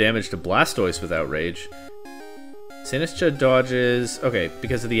ton of damage to Blastoise with Outrage. Sinistcha dodges... Okay,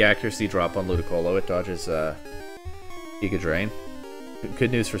 because of the accuracy drop on Ludicolo, it dodges Giga Drain.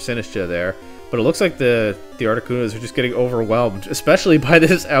 Good news for Sinistcha there. But it looks like the Articunos are just getting overwhelmed, especially by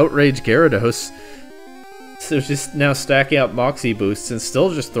this Outrage Gyarados. So just now stacking up Moxie boosts and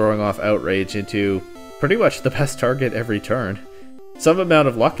still just throwing off Outrage into pretty much the best target every turn. Some amount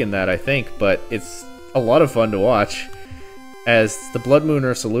of luck in that, I think, but it's a lot of fun to watch. As the Blood Moon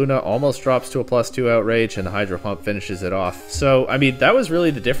Ursaluna almost drops to a +2 Outrage and the Hydro Pump finishes it off. So, I mean, that was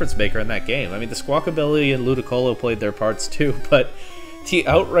really the difference maker in that game. I mean, the Squawkabilly and Ludicolo played their parts too, but the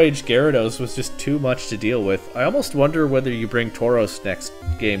Outrage Gyarados was just too much to deal with. I almost wonder whether you bring Tauros next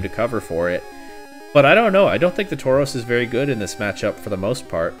game to cover for it. But I don't know. I don't think the Tauros is very good in this matchup for the most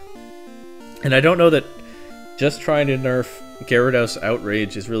part. And I don't know that just trying to nerf Gyarados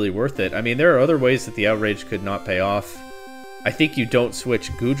Outrage is really worth it. I mean, there are other ways that the Outrage could not pay off. I think you don't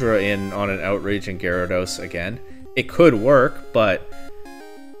switch Goodra in on an Outrage and Gyarados again. It could work, but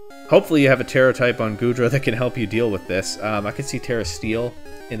hopefully you have a Terra type on Goodra that can help you deal with this. I could see Terra Steel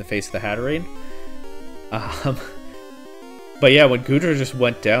in the face of the Hatterene. But yeah, when Goodra just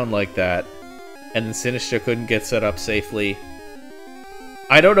went down like that, and then Sinistcha couldn't get set up safely,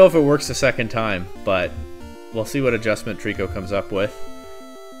 I don't know if it works a second time, but we'll see what adjustment Trico comes up with.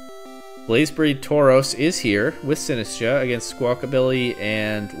 Blazebreed Tauros is here with Sinistcha against Squawkabilly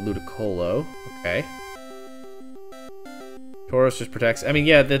and Ludicolo. Okay. Tauros just protects. I mean,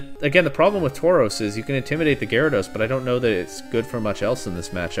 yeah, again, the problem with Tauros is you can intimidate the Gyarados, but I don't know that it's good for much else in this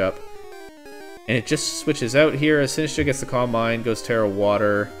matchup. And it just switches out here as Sinistcha gets the Calm Mind, goes Terra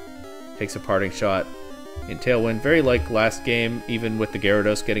Water, takes a parting shot in Tailwind. Very like last game, even with the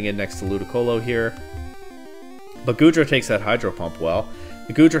Gyarados getting in next to Ludicolo here. But Goodra takes that Hydro Pump well.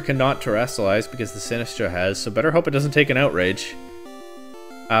 The Goodra cannot terrestrialize because the Sinistra has, so better hope it doesn't take an Outrage.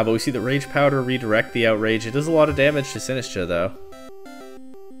 But we see the Rage Powder redirect the Outrage. It does a lot of damage to Sinistra, though.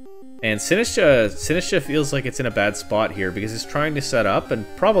 And Sinistra feels like it's in a bad spot here because it's trying to set up and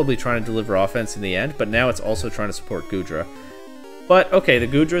probably trying to deliver offense in the end, but now it's also trying to support Goodra. But, okay, the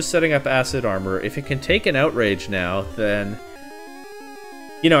Goodra is setting up Acid Armor. If it can take an Outrage now, then...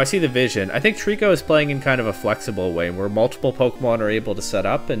 You know, I see the vision. I think Trico is playing in kind of a flexible way, where multiple Pokemon are able to set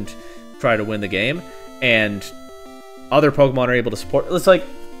up and try to win the game, and other Pokemon are able to support... It's like,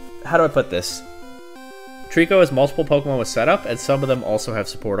 how do I put this? Trico has multiple Pokemon with setup, and some of them also have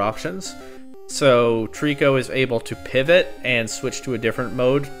support options. So Trico is able to pivot and switch to a different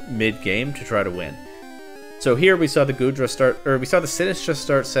mode mid-game to try to win. So here we saw the Goodra we saw the Sinistra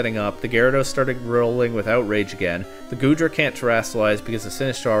start setting up, the Gyarados started rolling with Outrage again. The Goodra can't terrestrialize because the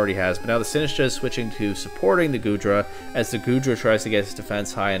Sinistra already has, but now the Sinistra is switching to supporting the Goodra as the Goodra tries to get its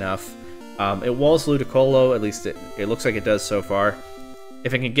defense high enough. It walls Ludicolo, at least it looks like it does so far.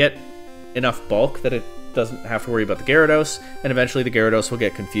 If it can get enough bulk that it doesn't have to worry about the Gyarados, and eventually the Gyarados will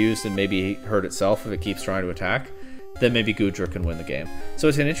get confused and maybe hurt itself if it keeps trying to attack, then maybe Goodra can win the game. So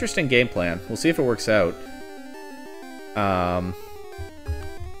it's an interesting game plan. We'll see if it works out. I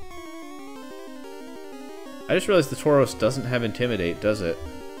just realized the Tauros doesn't have Intimidate, does it?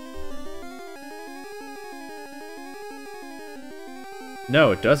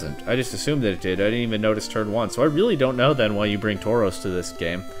 No, it doesn't. I just assumed that it did. I didn't even notice turn 1, so I really don't know then why you bring Tauros to this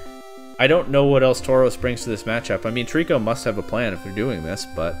game. I don't know what else Tauros brings to this matchup. I mean, Trico must have a plan if they're doing this,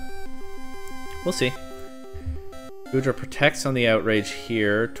 but we'll see. Goodra protects on the Outrage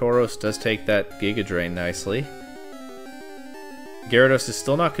here. Tauros does take that Giga Drain nicely. Gyarados is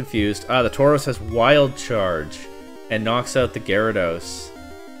still not confused. The Tauros has Wild Charge and knocks out the Gyarados.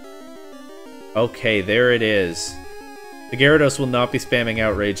 Okay, there it is. The Gyarados will not be spamming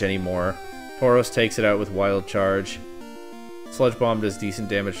Outrage anymore. Tauros takes it out with Wild Charge. Sludge Bomb does decent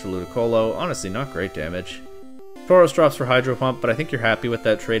damage to Ludicolo. Honestly, not great damage. Tauros drops for Hydro Pump, but I think you're happy with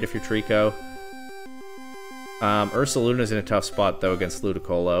that trade if you're Trico. Ursaluna's in a tough spot, though, against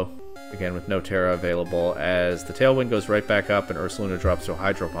Ludicolo. Again, with no Terra available, as the Tailwind goes right back up and Ursaluna drops to a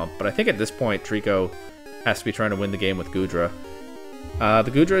Hydro Pump. But I think at this point, Trico has to be trying to win the game with Goodra.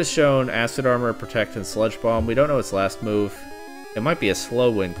 The Goodra has shown Acid Armor, Protect, and Sludge Bomb. We don't know its last move. It might be a slow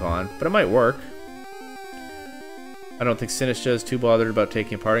win con, but it might work. I don't think Sinistra is too bothered about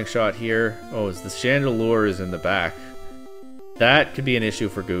taking a Parting Shot here. Oh, the Chandelure is in the back. That could be an issue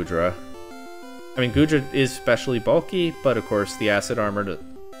for Goodra. I mean, Goodra is especially bulky, but of course the Acid Armor...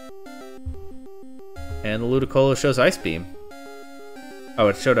 And the Ludicolo shows Ice Beam. Oh,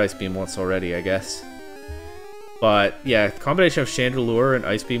 it showed Ice Beam once already, I guess. But yeah, combination of Chandelure and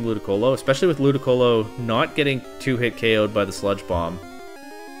Ice Beam Ludicolo, especially with Ludicolo not getting 2-hit KO'd by the Sludge Bomb.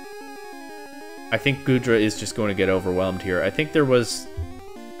 I think Goodra is just going to get overwhelmed here. I think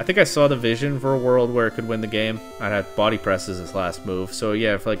I saw the vision for a world where it could win the game. I'd have Body Press as its last move. So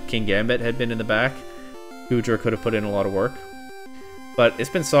yeah, if like King Gambit had been in the back, Goodra could have put in a lot of work. But it's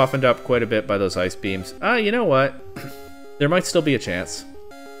been softened up quite a bit by those Ice Beams. You know what? There might still be a chance.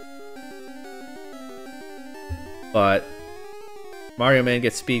 But Mario Man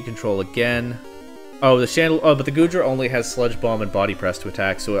gets Speed Control again. Oh, but the Goodra only has Sludge Bomb and Body Press to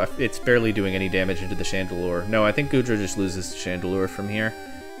attack, so it's barely doing any damage into the Chandelure. No, I think Goodra just loses to Chandelure from here.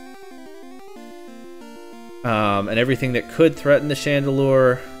 And everything that could threaten the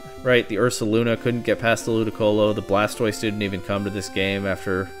Chandelure, right? The Ursaluna couldn't get past the Ludicolo. The Blastoise didn't even come to this game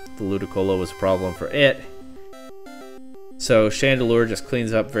after the Ludicolo was a problem for it. So Chandelure just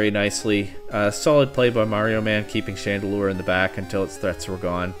cleans up very nicely. Solid play by Mario Man, keeping Chandelure in the back until its threats were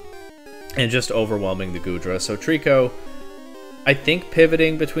gone. And just overwhelming the Goodra. So Trico, I think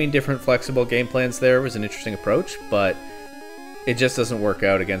pivoting between different flexible game plans there was an interesting approach, but it just doesn't work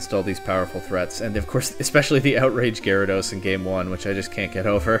out against all these powerful threats. And of course, especially the Outrage Gyarados in Game 1, which I just can't get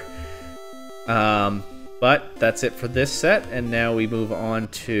over. But that's it for this set, and now we move on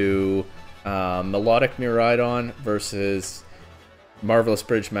to Melodic Miraidon versus Marvelous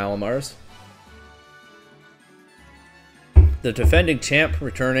Bridge Malamars. The defending champ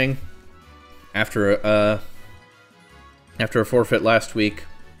returning after a forfeit last week,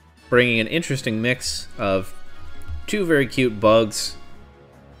 bringing an interesting mix of two very cute bugs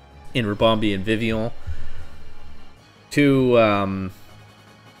in Ribombee and Vivillon, two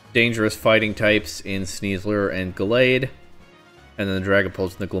dangerous fighting types in Sneasler and Gallade, and then the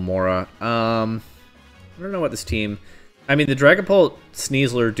Dragapults and the Glamora. I don't know what this team... I mean, the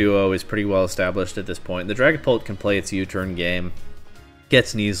Dragapult-Sneasler duo is pretty well established at this point. The Dragapult can play its U-turn game, get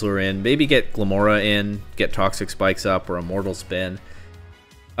Sneasler in, maybe get Glamora in, get Toxic Spikes up or a Mortal Spin.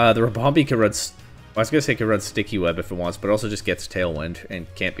 The Rabombi can run... I was going to say can run Sticky Web if it wants, but also just gets Tailwind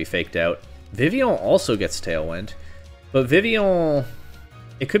and can't be faked out. Vivillon also gets Tailwind. But Vivillon...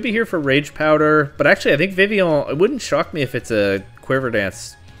 It could be here for Rage Powder, but actually I think Vivillon... It wouldn't shock me if it's a Quiver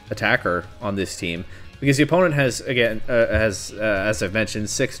Dance attacker on this team. Because the opponent has, again, as I've mentioned,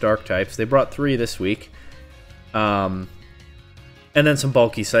 6 Dark types. They brought 3 this week. And then some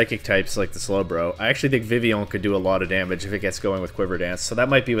bulky Psychic types like the Slowbro. I actually think Vivillon could do a lot of damage if it gets going with Quiver Dance, so that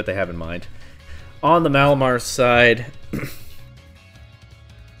might be what they have in mind. On the Malamars side...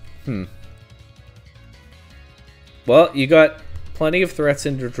 Well, you got plenty of threats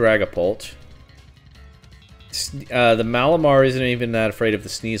into Dragapult. The Malamar isn't even that afraid of the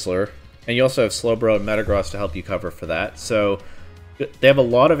Sneasler. And you also have Slowbro and Metagross to help you cover for that. So they have a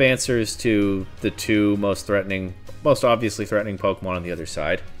lot of answers to the 2 most obviously threatening Pokemon on the other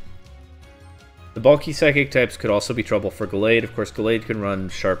side. The bulky Psychic types could also be trouble for Gallade. Of course, Gallade can run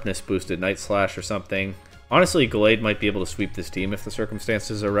Sharpness boosted Night Slash or something. Honestly, Gallade might be able to sweep this team if the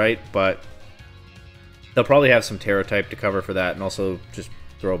circumstances are right, but they'll probably have some Terra type to cover for that and also just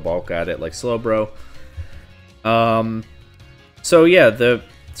throw bulk at it like Slowbro. So yeah, the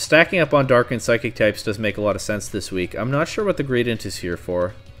stacking up on Dark and Psychic types does make a lot of sense this week. I'm not sure what the Greedent is here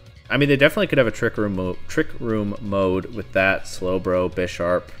for. I mean, they definitely could have a Trick Room mode with that, Slowbro,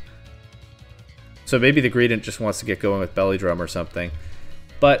 Bisharp. So maybe the Greedent just wants to get going with Belly Drum or something.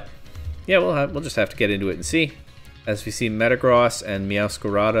 But, yeah, we'll just have to get into it and see. As we see Metagross and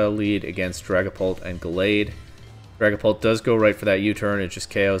Meowscarada lead against Dragapult and Gallade. Dragapult does go right for that U-turn, it just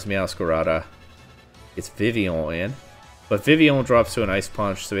KOs Meowscarada. It's Vivillon in. But Vivillon drops to an Ice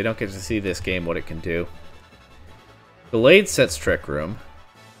Punch, so we don't get to see this game what it can do. Gallade sets Trick Room.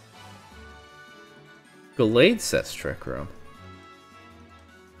 Gallade sets Trick Room.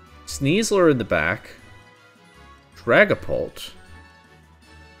 Sneasler in the back. Dragapult.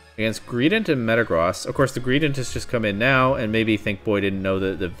 Against Greedent and Metagross. Of course, the Greedent has just come in now, and maybe Think Boy didn't know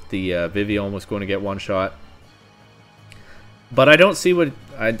that the Vivillon was going to get one shot. But I don't see what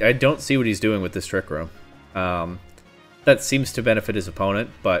I don't see what he's doing with this Trick Room. That seems to benefit his opponent,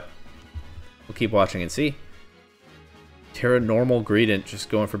 but we'll keep watching and see. Terra Normal Greedent just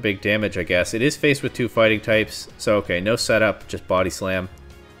going for big damage, I guess. It is faced with 2 fighting types, so okay, no setup, just Body Slam.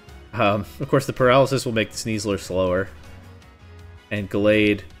 Of course, the Paralysis will make the Sneasler slower. And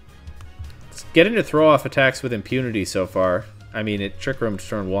Gallade getting to throw off attacks with impunity so far. I mean, it Trick Room to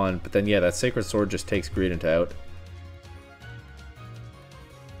turn 1, but then yeah, that Sacred Sword just takes Greedent out.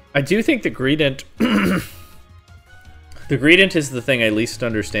 I do think the Greedent... the Greedent is the thing I least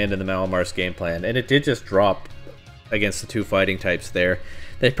understand in the Malamars game plan, and it did just drop against the 2 fighting types there.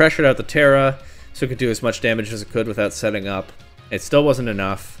 They pressured out the Terra, so it could do as much damage as it could without setting up. It still wasn't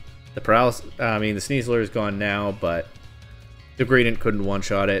enough. The Paralysis... I mean, the Sneasler is gone now, but the Greedent couldn't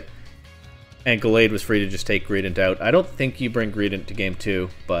one-shot it. And Gallade was free to just take Greedent out. I don't think you bring Greedent to game 2,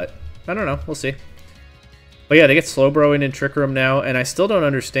 but I don't know. We'll see. But yeah, they get Slowbro in Trick Room now, and I still don't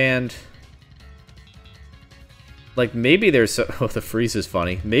understand... Like, maybe there's... Oh, the freeze is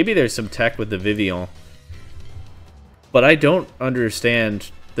funny. Maybe there's some tech with the Vivillon. But I don't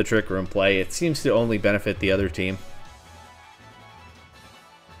understand the Trick Room play. It seems to only benefit the other team.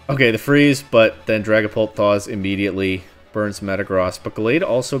 Okay, the freeze, but then Dragapult thaws immediately. Burns Metagross. But Gallade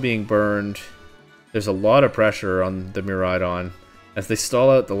also being burned. There's a lot of pressure on the Miraidon as they stall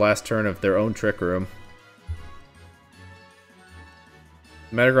out the last turn of their own Trick Room.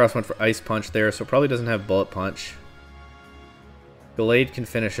 Metagross went for Ice Punch there, so probably doesn't have Bullet Punch. Gallade can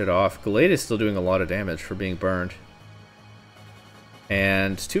finish it off. Gallade is still doing a lot of damage for being burned.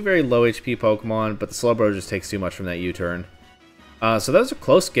 And 2 very low HP Pokemon, but the Slowbro just takes too much from that U-turn. So that was a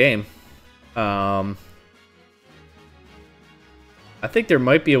close game. I think there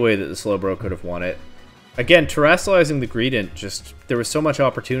might be a way that the Slowbro could have won it. Again, terrestrializing the Greedent, just... There was so much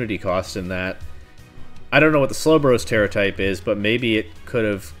opportunity cost in that. I don't know what the Slowbro's Terra type is, but maybe it could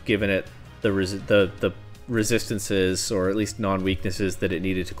have given it the resistances, or at least non-weaknesses, that it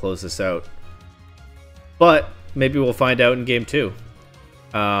needed to close this out. But maybe we'll find out in Game 2.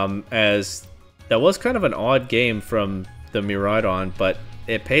 As that was kind of an odd game from the Miraidon, but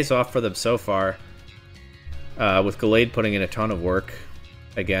it pays off for them so far. With Gallade putting in a ton of work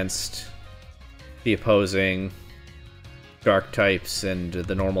against the opposing Dark types and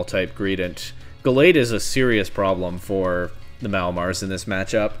the normal type Greedent. Gallade is a serious problem for the Malamars in this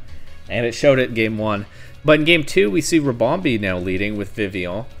matchup, and it showed it in Game 1. But in Game 2, we see Rabombi now leading with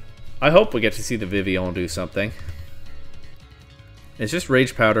Vivillon. I hope we get to see the Vivillon do something. It's just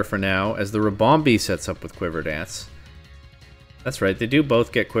Rage Powder for now, as the Rabombi sets up with Quiver Dance. That's right, they do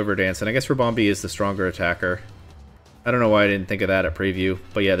both get Quiver Dance, and I guess Rabombi is the stronger attacker. I don't know why I didn't think of that at preview.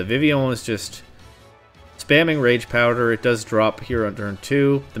 But yeah, the Vivillon is just spamming Rage Powder. It does drop here on turn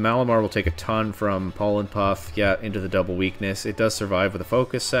 2. The Malamar will take a ton from Pollen Puff, yeah, into the double weakness. It does survive with a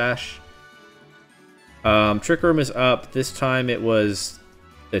Focus Sash. Trick Room is up. This time it was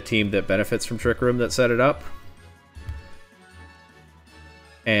the team that benefits from Trick Room that set it up.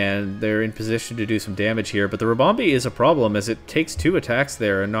 And they're in position to do some damage here, but the Ribombee is a problem as it takes 2 attacks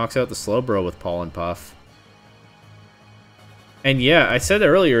there and knocks out the Slowbro with Pollen Puff. And yeah, I said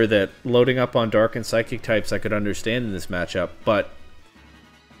earlier that loading up on Dark and Psychic types I could understand in this matchup, but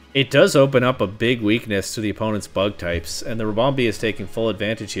it does open up a big weakness to the opponent's Bug types, and the Ribombee is taking full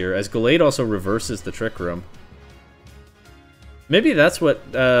advantage here, as Gallade also reverses the Trick Room. Maybe that's what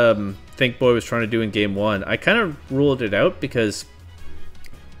Think Boy was trying to do in Game 1. I kind of ruled it out because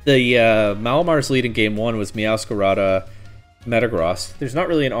the Malamar's lead in Game 1 was Meowscarada, Metagross. There's not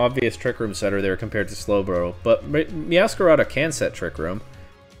really an obvious Trick Room setter there compared to Slowbro, but Meowscarada can set Trick Room.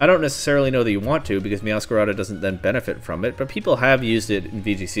 I don't necessarily know that you want to, because Meowscarada doesn't then benefit from it, but people have used it in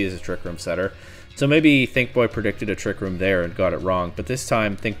VGC as a Trick Room setter. So maybe Think Boy predicted a Trick Room there and got it wrong, but this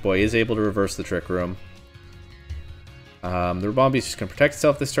time Think Boy is able to reverse the Trick Room. The Ribombee is just going to protect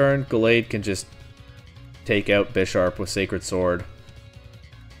itself this turn. Gallade can just take out Bisharp with Sacred Sword.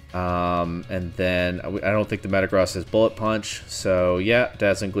 And then I don't think the Metagross has Bullet Punch, so yeah,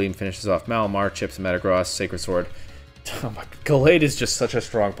 Dazzling Gleam finishes off Malamar, chips Metagross, Sacred Sword. Oh my, Gallade is just such a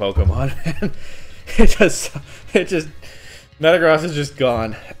strong Pokemon. it just Metagross is just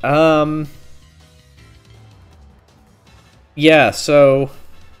gone. Yeah, so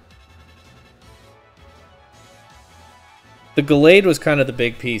the Gallade was kind of the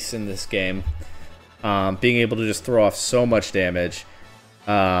big piece in this game, being able to just throw off so much damage.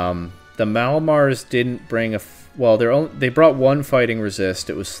 The Malamars didn't bring well, they brought one fighting resist.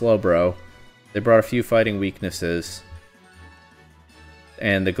 It was Slowbro. They brought a few fighting weaknesses.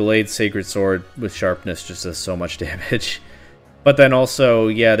 And the Gallade Sacred Sword with Sharpness just does so much damage. But then also,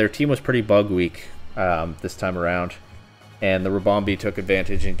 yeah, their team was pretty bug weak this time around. And the Ribombee took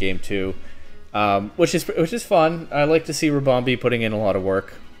advantage in Game 2. Which is fun. I like to see Ribombee putting in a lot of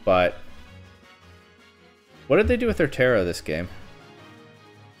work, but what did they do with their Terra this game?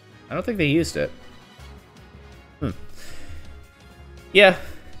 I don't think they used it. Yeah.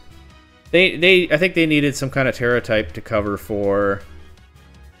 I think they needed some kind of Terra type to cover for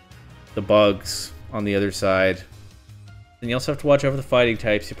the bugs on the other side. And you also have to watch over the fighting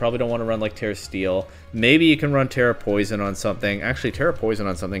types. You probably don't want to run like Terra Steel. Maybe you can run Terra Poison on something. Actually, Terra Poison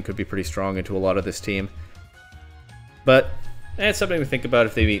on something could be pretty strong into a lot of this team. But it's something to think about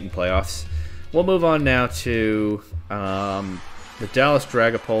if they meet in playoffs. We'll move on now to the Dallas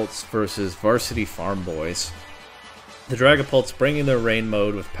Dragapults versus Varsity Farmboys. The Dragapults bringing their rain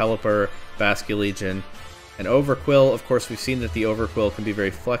mode with Pelipper, Basculegion, and Overquill. Of course, we've seen that the Overquill can be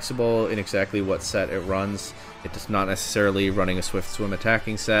very flexible in exactly what set it runs. It is not necessarily running a Swift Swim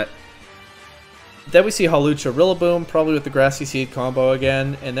attacking set. Then we see Hawlucha Rillaboom, probably with the Grassy Seed combo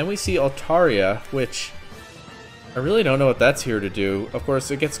again. And then we see Altaria, which I really don't know what that's here to do. Of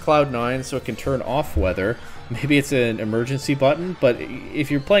course, it gets Cloud 9, so it can turn off weather. Maybe it's an emergency button, but if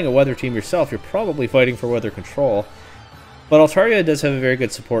you're playing a weather team yourself, you're probably fighting for weather control. But Altaria does have a very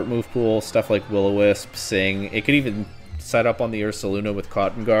good support move pool, stuff like Will-O-Wisp, Sing. It could even set up on the Ursaluna with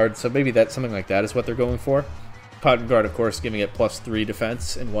Cotton Guard, so maybe that something like that is what they're going for. Cotton Guard, of course, giving it +3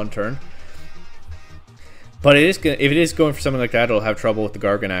 defense in one turn. But if it is going for something like that, it'll have trouble with the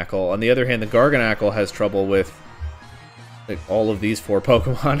Garganacl. On the other hand, the Garganacl has trouble with like all of these 4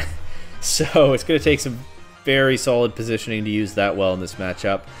 Pokemon. So it's going to take some very solid positioning to use that well in this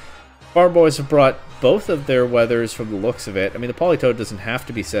matchup. Farmboys have brought both of their weathers from the looks of it. I mean, the Politoed doesn't have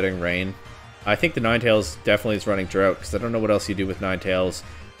to be setting rain. I think the Ninetales definitely is running drought, because I don't know what else you do with Ninetales.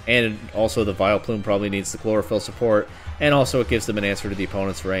 And also the Vileplume probably needs the Chlorophyll support, and also it gives them an answer to the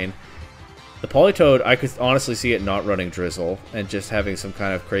opponent's rain. The Politoed, I could honestly see it not running Drizzle, and just having some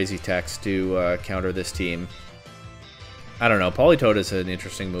kind of crazy text to counter this team. I don't know, Politoed is an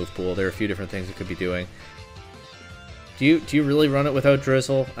interesting move pool. There are a few different things it could be doing. Do you really run it without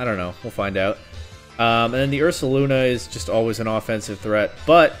Drizzle? I don't know. We'll find out. And then the Ursaluna is just always an offensive threat,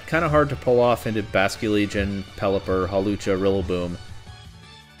 but kind of hard to pull off into Basculegion, Pelipper, Hawlucha, Rillaboom.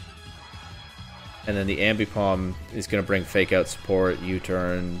 And then the Ambipom is going to bring Fake Out support,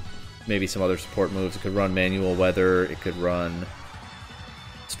 U-turn, maybe some other support moves. It could run Manual Weather. It could run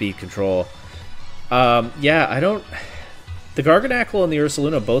Speed Control. Yeah, I don't... The Garganacl and the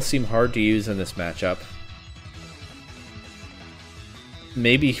Ursaluna both seem hard to use in this matchup.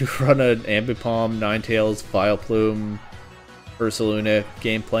 Maybe you run an Ambipom, Ninetales, Vileplume, Ursaluna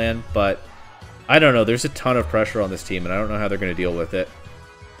game plan, but I don't know. There's a ton of pressure on this team, and I don't know how they're going to deal with it.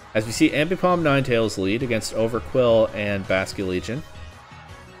 As we see, Ambipom Ninetales lead against Overquill and Basculegion.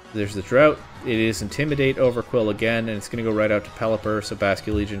 There's the Drought. It is Intimidate Overquill again, and it's going to go right out to Pelipper, so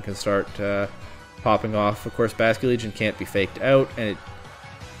Basculegion can start popping off. Of course, Basculegion can't be faked out, and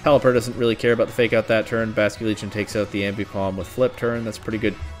Pelipper doesn't really care about the fake out that turn. Basculegion takes out the Ambipom with Flip turn. That's a pretty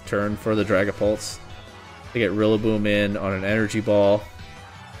good turn for the Dragapults. They get Rillaboom in on an Energy Ball.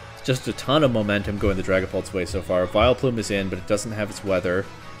 It's just a ton of momentum going the Dragapults' way so far. Vileplume is in, but it doesn't have its weather.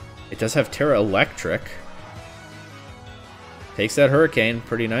 It does have Terra Electric. Takes that Hurricane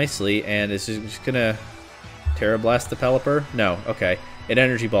pretty nicely, and is just gonna Terra Blast the Pelipper? No, okay. It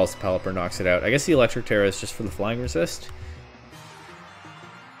Energy Balls the Pelipper, knocks it out. I guess the Electric Terra is just for the Flying Resist.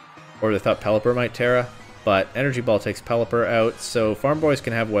 Or they thought Pelipper might Terra, but Energy Ball takes Pelipper out, so Farmboys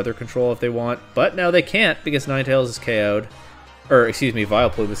can have Weather Control if they want, but now they can't because Ninetales is KO'd. Or, excuse me,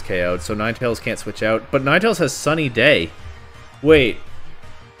 Vileplume is KO'd, so Ninetales can't switch out, but Ninetales has Sunny Day. Wait.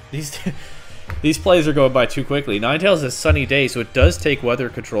 These plays are going by too quickly. Ninetales has Sunny Day, so it does take Weather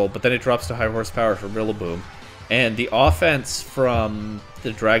Control, but then it drops to High Horsepower from Rillaboom. And the offense from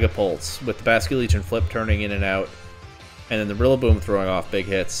the Dragapults, with the Basculegion Flip turning in and out, and then the Rillaboom throwing off big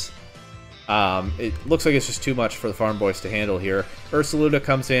hits, it looks like it's just too much for the Farmboys to handle here. Ursaluna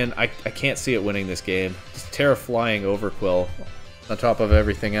comes in. I can't see it winning this game. Just Terra flying Overquill on top of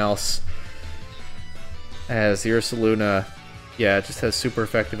everything else. As the Ursaluna... yeah, it just has super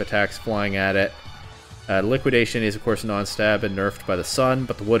effective attacks flying at it. Liquidation is, of course, non-stab and nerfed by the sun,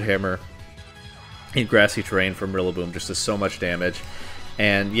 but the Woodhammer in grassy terrain from Rillaboom just does so much damage.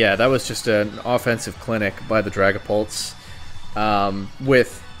 And yeah, that was just an offensive clinic by the Dragapults,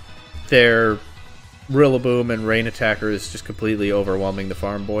 with their Rillaboom and Rain attackers just completely overwhelming the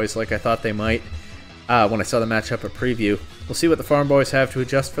Farmboys like I thought they might when I saw the matchup at preview. We'll see what the Farmboys have to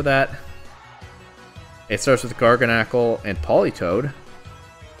adjust for that. It starts with Garganackle and Politoed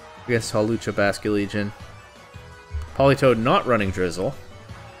against Hawlucha Basculegion. Politoed not running Drizzle.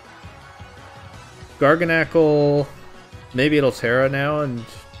 Garganackle, maybe it'll Terra now,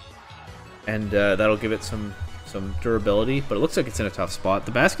 and that'll give it some durability, but it looks like it's in a tough spot.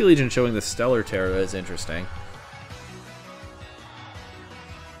 The Basculegion showing the Stellar Terra is interesting,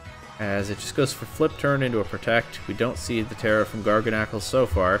 as it just goes for Flip turn into a Protect. We don't see the Terra from Garganackle so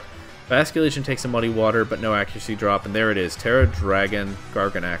far. Basculegion takes a Muddy Water, but no accuracy drop, and there it is. Terra Dragon,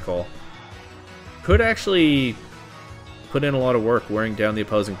 Garganackle. Could actually put in a lot of work wearing down the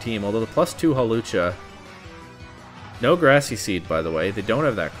opposing team, although the +2 Hawlucha... no Grassy Seed, by the way. They don't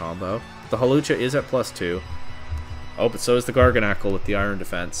have that combo. The Hawlucha is at +2. Oh, but so is the Garganackle with the Iron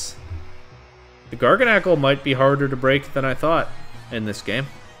Defense. The Garganackle might be harder to break than I thought in this game.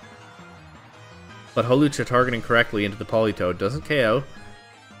 But Hawlucha targeting correctly into the Politoed doesn't KO.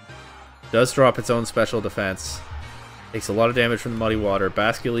 Does drop its own special defense. Takes a lot of damage from the Muddy Water.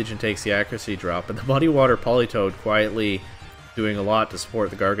 Basculegion takes the accuracy drop, and the Muddy Water Politoed quietly doing a lot to support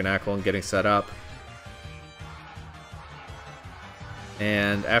the Garganackle and getting set up.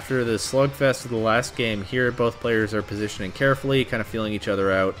 And after the slugfest of the last game here, both players are positioning carefully, kind of feeling each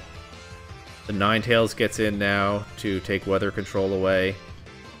other out. The Ninetales gets in now to take Weather Control away.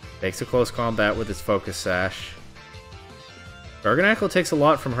 Makes a close combat with its Focus Sash. Garganackle takes a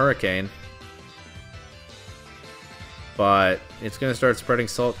lot from Hurricane, but it's going to start spreading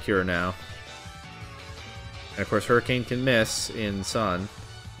Salt Cure now. And of course Hurricane can miss in Sun,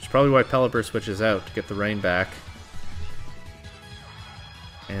 which is probably why Pelipper switches out to get the rain back.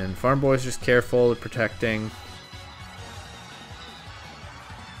 And Farmboy's just careful at protecting.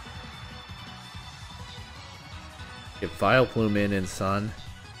 Get Vileplume in Sun,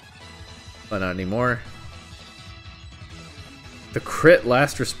 but not anymore. The crit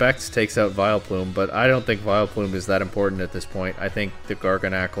Last Respects takes out Vileplume, but I don't think Vileplume is that important at this point. I think the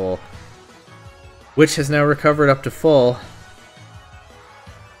Garganackle, which has now recovered up to full,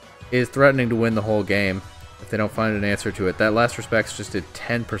 is threatening to win the whole game if they don't find an answer to it. That Last Respects just did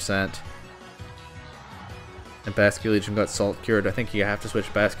 10%. And Basculegion got Salt Cured. I think you have to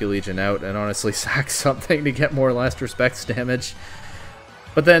switch Basculegion out and honestly sack something to get more Last Respects damage.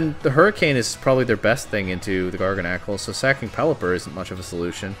 But then the Hurricane is probably their best thing into the Garganackle, so sacking Pelipper isn't much of a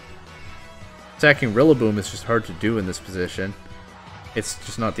solution. Sacking Rillaboom is just hard to do in this position. It's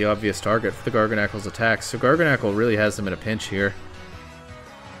just not the obvious target for the Garganackle's attacks, so Garganackle really has them in a pinch here.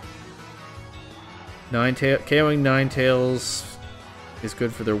 KOing Ninetales is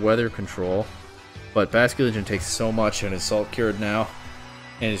good for their weather control, but Basculegion takes so much and is Salt Cured now,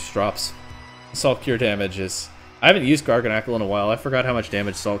 and it just drops. Salt Cure damage is... I haven't used Garganackle in a while. I forgot how much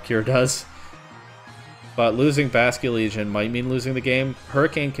damage Salt Cure does. But losing Basque Legion might mean losing the game.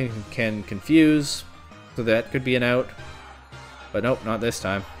 Hurricane can confuse, so that could be an out. But nope, not this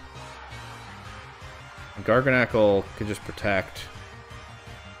time. And Garganacle could just protect.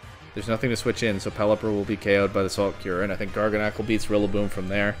 There's nothing to switch in, so Pelipper will be KO'd by the Salt Cure, and I think Garganacle beats Rillaboom from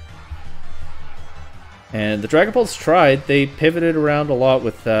there. And the Dragapults tried. They pivoted around a lot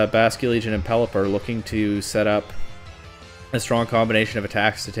with Basque Legion and Pelipper, looking to set up a strong combination of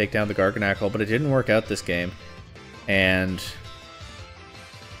attacks to take down the Garganacle, but it didn't work out this game. And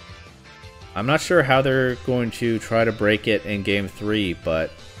I'm not sure how they're going to try to break it in Game 3,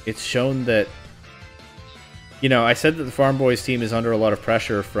 but it's shown that, you know, I said that the Farmboys team is under a lot of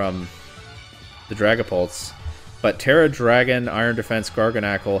pressure from the Dragapults, but Terra Dragon, Iron Defense,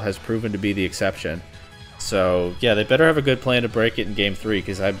 Garganacle has proven to be the exception. So, yeah, they better have a good plan to break it in Game 3,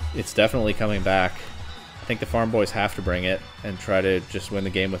 because it's definitely coming back. I think the Farmboys have to bring it and try to just win the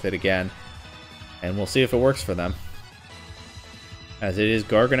game with it again. And we'll see if it works for them. As it is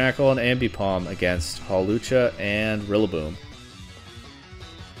Garganacle and Ambipom against Hawlucha and Rillaboom.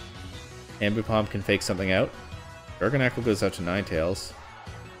 Ambipom can fake something out. Garganacle goes out to Ninetales.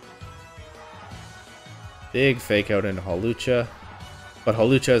 Big fake out into Hawlucha. But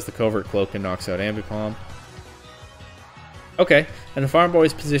Hawlucha has the Covert Cloak and knocks out Ambipom. Okay, and the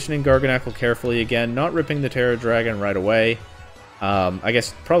Farmboys positioning Garganacle carefully again, not ripping the Terra Dragon right away. I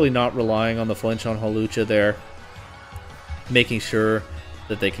guess probably not relying on the flinch on Hawlucha there. Making sure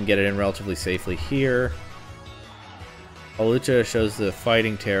that they can get it in relatively safely here. Hawlucha shows the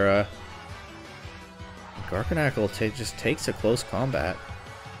fighting Terra. Garganacle just takes a close combat.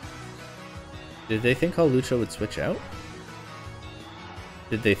 Did they think Hawlucha would switch out?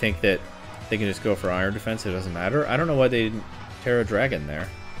 Did they think that they can just go for Iron Defense, it doesn't matter? I don't know why they didn't Terra Dragon there.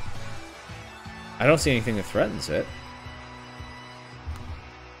 I don't see anything that threatens it.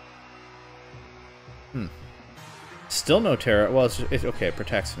 Still no Terra. Well, okay, it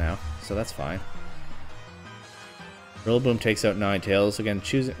protects now, so that's fine. Rillaboom takes out Ninetales. Again,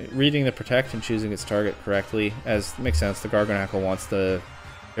 reading the protect and choosing its target correctly, as makes sense. The Garganacle wants the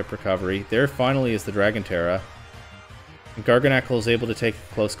hip recovery. There finally is the Dragon Terra. And Garganacle is able to take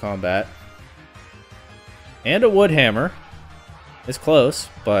close combat. And a Woodhammer. It's close,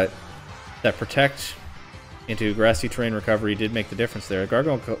 but that protect into grassy terrain recovery did make the difference there.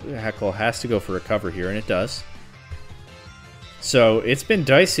 Garganacle has to go for recover here, and it does. So it's been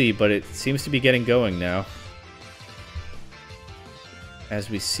dicey, but it seems to be getting going now.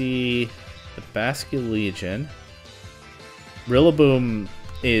 As we see the Basque Legion. Rillaboom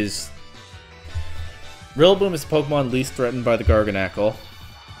is the Pokemon least threatened by the Garganacle,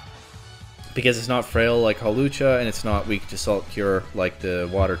 because it's not frail like Hawlucha, and it's not weak to Salt Cure like the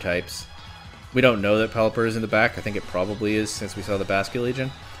water types. We don't know that Pelipper is in the back. I think it probably is, since we saw the Basque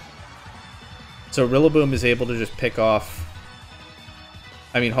Legion. So Rillaboom is able to just pick off...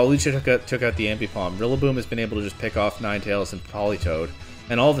 I mean, Hawlucha took out the Ambipom. Rillaboom has been able to just pick off Ninetales and Politoed.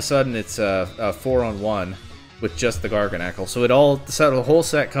 And all of a sudden, it's a 4-on-1 with just the Garganacle. So the whole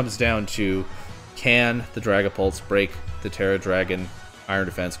set comes down to, can the Dragapults break the Terra Dragon, Iron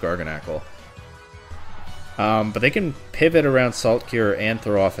Defense, Garganacle? But they can pivot around Salt Cure and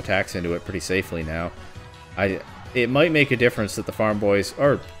throw off attacks into it pretty safely now. It might make a difference that the Farmboys,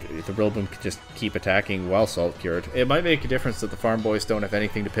 or the Rillaboom could just keep attacking while Salt Cured. It might make a difference that the Farmboys don't have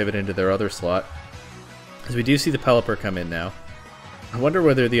anything to pivot into their other slot. Because we do see the Pelipper come in now. I wonder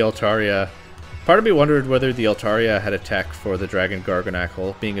whether the Altaria... Part of me wondered whether the Altaria had a tech for the Dragon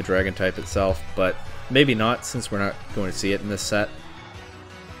Garganacle, being a Dragon type itself, but maybe not, since we're not going to see it in this set.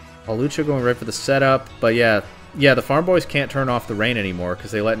 Hawlucha going right for the setup, but yeah, the Farmboys can't turn off the rain anymore,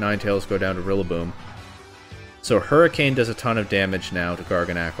 because they let Ninetales go down to Rillaboom. So Hurricane does a ton of damage now to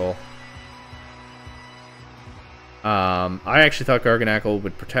Garganacle. I actually thought Garganacle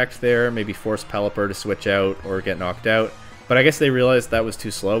would protect there, maybe force Pelipper to switch out or get knocked out. But I guess they realized that was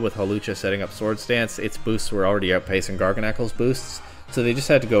too slow with Hawlucha setting up Swords Dance. Its boosts were already outpacing Garganacle's boosts, so they just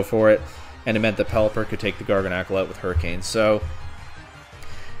had to go for it, and it meant that Pelipper could take the Garganacle out with Hurricane. So,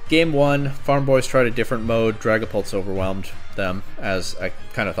 Game 1, Farmboys tried a different mode. Dragapults overwhelmed them, as I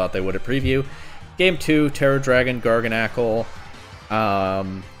kind of thought they would at preview. Game 2, Terra Dragon, Garganacle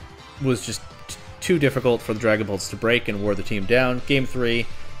was just too difficult for the Dragapults to break and wore the team down. Game 3,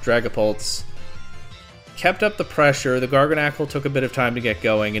 Dragapults kept up the pressure. The Garganacle took a bit of time to get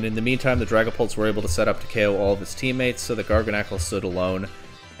going, and in the meantime, the Dragapults were able to set up to KO all of its teammates, so the Garganacle stood alone,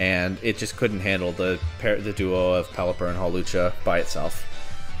 and it just couldn't handle the duo of Pelipper and Hawlucha by itself.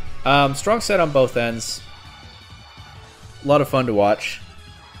 Strong set on both ends. A lot of fun to watch.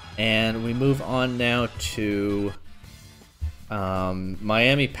 And we move on now to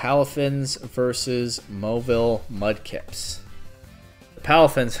Miami Palafins versus Moville Mudkips. The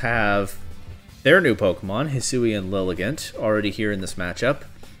Palafins have their new Pokemon, Hisuian Lilligant, already here in this matchup.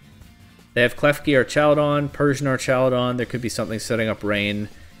 They have Klefki Archaludon, Persian Archaludon. There could be something setting up rain.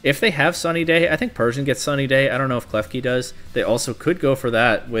 If they have Sunny Day, I think Persian gets Sunny Day. I don't know if Klefki does. They also could go for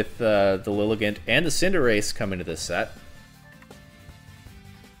that with the Lilligant and the Cinderace coming to this set.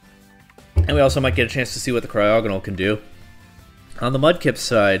 And we also might get a chance to see what the Cryogonal can do. On the Mudkip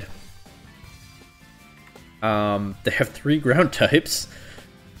side, they have 3 ground types.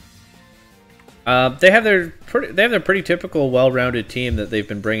 They have their pretty typical well-rounded team that they've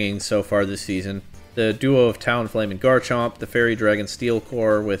been bringing so far this season. The duo of Talonflame and Garchomp, the Fairy Dragon Steel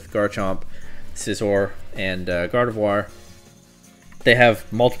Core with Garchomp, Scizor, and Gardevoir. They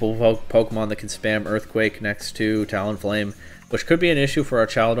have multiple Pokemon that can spam Earthquake next to Talonflame, which could be an issue for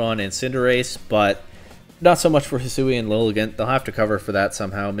Archaludon and Cinderace, but not so much for Hisui and Lilligant. They'll have to cover for that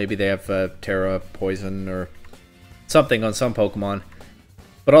somehow. Maybe they have Terra Poison or something on some Pokemon.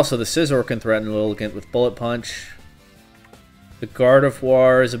 But also the Scizor can threaten Lilligant with Bullet Punch. The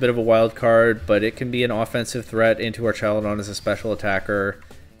Gardevoir is a bit of a wild card, but it can be an offensive threat into Archaludon as a special attacker.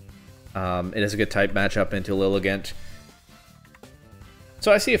 It is a good type matchup into Lilligant.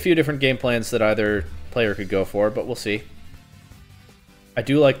 So I see a few different game plans that either player could go for, but we'll see. I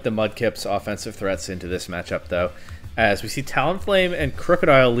do like the Mudkips offensive threats into this matchup, though, as we see Talonflame and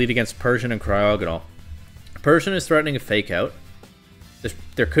Crocodile lead against Persian and Cryogonal. Persian is threatening a Fake Out.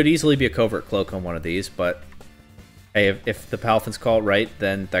 There could easily be a Covert Cloak on one of these, but hey, if the Palafins call it right,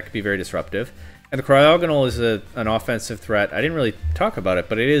 then that could be very disruptive. And the Cryogonal is an offensive threat. I didn't really talk about it,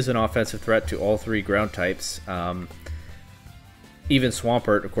 but it is an offensive threat to all 3 ground types. Even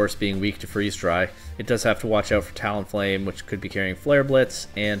Swampert, of course, being weak to Freeze Dry. It does have to watch out for Talonflame, which could be carrying Flare Blitz,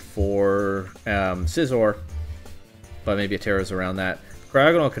 and for Scizor, but maybe a Terra's around that.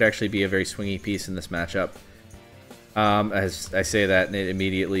 Cryogonal could actually be a very swingy piece in this matchup. As I say that, and it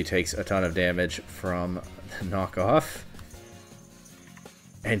immediately takes a ton of damage from the knockoff.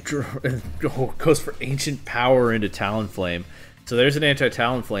 And goes for Ancient Power into Talonflame. So there's an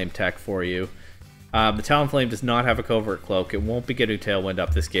anti-Talonflame tech for you. The Talonflame does not have a Covert Cloak. It won't be getting Tailwind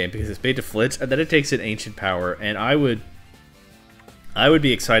up this game because it's made to flinch, and then it takes an Ancient Power. And I would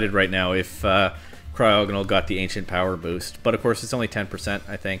be excited right now if Cryogonal got the Ancient Power boost. But of course, it's only 10%,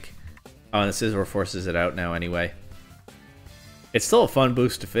 I think. Oh, and the Scizor forces it out now anyway. It's still a fun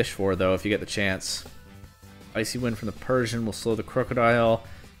boost to fish for, though, if you get the chance. Icy Wind from the Persian will slow the Crocodile.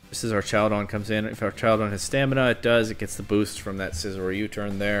 Just as Archaludon comes in. If Archaludon has stamina, it does. It gets the boost from that Scizor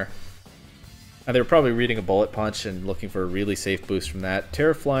U-turn there. And they were probably reading a Bullet Punch and looking for a really safe boost from that.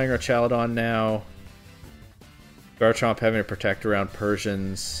 Terra Flying Archaludon now. Garchomp having to protect around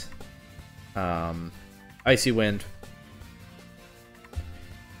Persians. Icy Wind.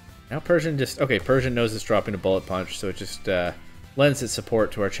 Now Persian just... Okay, Persian knows it's dropping a Bullet Punch, so it just lends its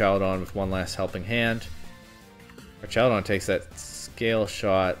support to Archaludon with one last helping hand. Archaludon takes that Scale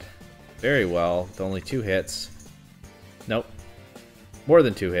Shot very well, with only 2 hits. Nope. More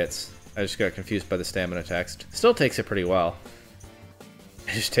than 2 hits. I just got confused by the stamina text. Still takes it pretty well.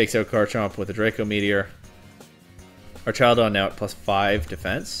 It just takes out Garchomp with a Draco Meteor. Archaludon now at +5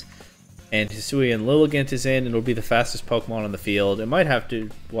 defense. And Hisui and Lilligant is in, and will be the fastest Pokemon on the field. It might have to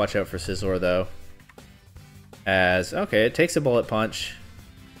watch out for Scizor, though. As, okay, it takes a Bullet Punch.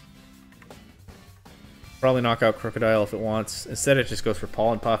 Probably knock out Crocodile if it wants. Instead, it just goes for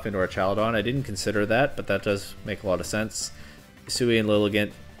Pollen Puff into Archaludon. I didn't consider that, but that does make a lot of sense. Hisui and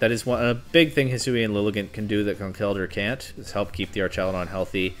Lilligant. That is a big thing Hisui and Lilligant can do that Conkeldurr can't, is help keep the Archaludon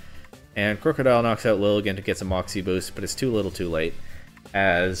healthy. And Crocodile knocks out Lilligant and gets a Moxie boost, but it's too little too late.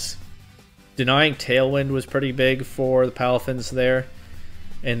 As denying Tailwind was pretty big for the Palafins there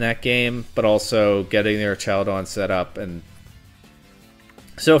in that game, but also getting their Archaludon set up, and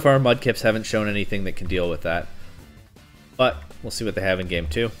so far Mudkips haven't shown anything that can deal with that. But we'll see what they have in game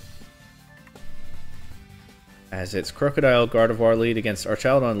 2. As it's Crocodile Gardevoir lead against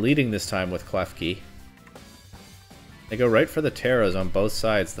Archaludon, leading this time with Klefki. They go right for the Terras on both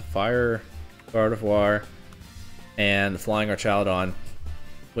sides. The Fire Gardevoir and the Flying Archaludon,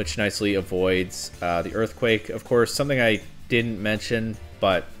 which nicely avoids the Earthquake. Of course, something I didn't mention,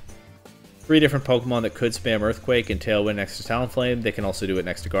 but 3 different Pokemon that could spam Earthquake and Tailwind next to Talonflame. They can also do it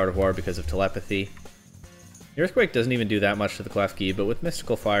next to Gardevoir because of Telepathy. The Earthquake doesn't even do that much to the Klefki, but with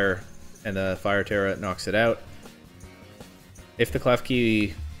Mystical Fire and the Fire Terra, it knocks it out. If the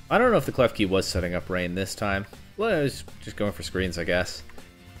Klefki... I don't know if the Klefki was setting up rain this time. Well, it was just going for screens, I guess.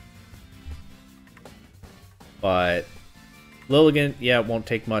 But Lilligant, yeah, it won't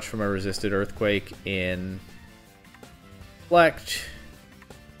take much from a resisted Earthquake in Reflect.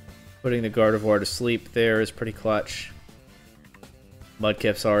 Putting the Gardevoir to sleep there is pretty clutch.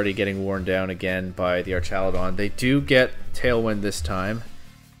 Mudkip's already getting worn down again by the Archaludon. They do get Tailwind this time.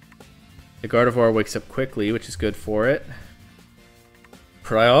 The Gardevoir wakes up quickly, which is good for it.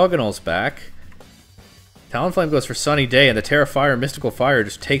 Cryogonal's back. Talonflame goes for Sunny Day, and the Terra Fire Mystical Fire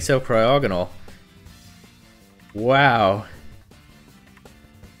just takes out Cryogonal. Wow.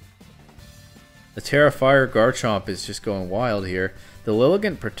 The Terra Fire Garchomp is just going wild here. The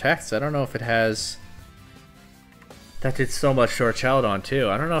Lilligant protects. I don't know if it has... That did so much to Archaludon too.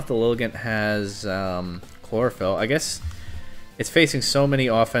 I don't know if the Lilligant has Chlorophyll. I guess it's facing so many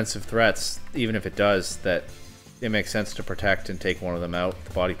offensive threats, even if it does, that it makes sense to protect and take one of them out.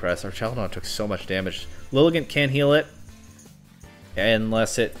 The Body Press. Archaludon took so much damage. Lilligant can't heal it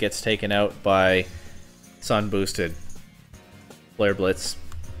unless it gets taken out by Sun Boosted Flare Blitz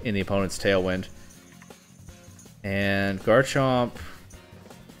in the opponent's Tailwind. And Garchomp...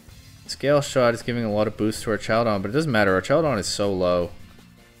 Scale Shot is giving a lot of boost to Archaludon, but it doesn't matter. Archaludon is so low.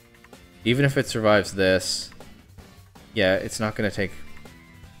 Even if it survives this, yeah, it's not going to take...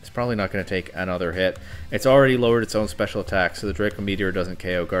 It's probably not going to take another hit. It's already lowered its own special attack, so the Draco Meteor doesn't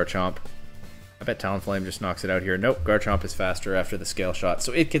KO Garchomp. I bet Talonflame just knocks it out here. Nope, Garchomp is faster after the Scale Shot,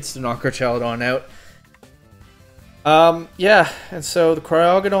 so it gets to knock Archaludon out. Yeah, and so the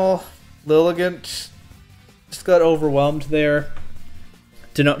Cryogonal, Lilligant just got overwhelmed there.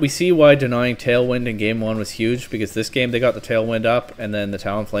 We see why denying Tailwind in Game 1 was huge, because this game they got the Tailwind up, and then the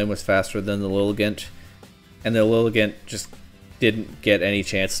Talonflame was faster than the Lilligant, and the Lilligant just didn't get any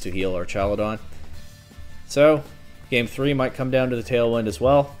chance to heal Archaludon. So, Game 3 might come down to the Tailwind as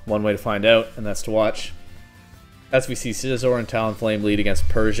well. One way to find out, and that's to watch. As we see Scizor and Talonflame lead against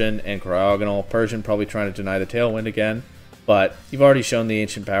Persian and Cryogonal. Persian probably trying to deny the Tailwind again, but you've already shown the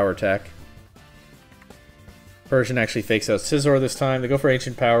Ancient Power tech. Persian actually fakes out Scizor this time. They go for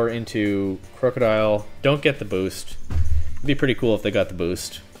Ancient Power into Crocodile. Don't get the boost. It'd be pretty cool if they got the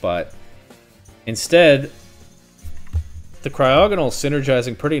boost, but instead, the Cryogonal is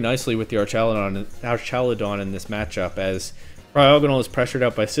synergizing pretty nicely with the Archaludon in this matchup, as Cryogonal is pressured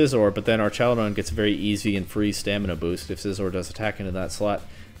out by Scizor, but then Archaludon gets a very easy and free stamina boost if Scizor does attack into that slot.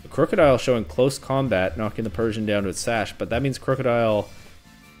 The Crocodile showing close combat, knocking the Persian down to its sash, but that means Crocodile...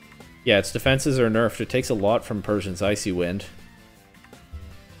 Yeah, its defenses are nerfed. It takes a lot from Persian's Icy Wind.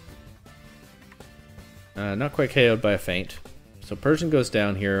 Not quite KO'd by a feint. So Persian goes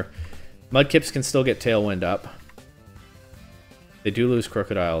down here. Mudkips can still get Tailwind up. They do lose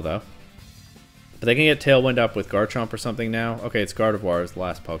Crocodile, though. But they can get Tailwind up with Garchomp or something now. Okay, it's Gardevoir is the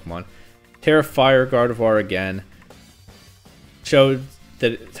last Pokemon. Terra Fire Gardevoir again. Showed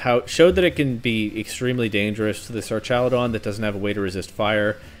that it can be extremely dangerous to this Archaludon that doesn't have a way to resist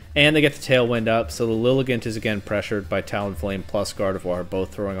fire. And they get the Tailwind up, so the Lilligant is again pressured by Talonflame plus Gardevoir,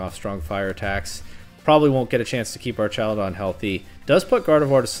 both throwing off strong fire attacks. Probably won't get a chance to keep Archaludon healthy. Does put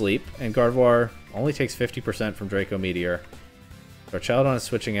Gardevoir to sleep, and Gardevoir only takes 50% from Draco Meteor. Archaludon is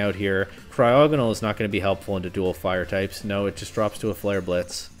switching out here. Cryogonal is not going to be helpful into dual fire types. No, it just drops to a Flare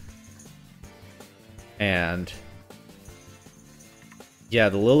Blitz. And... yeah,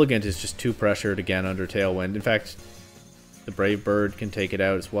 the Lilligant is just too pressured again under Tailwind. In fact... the Brave Bird can take it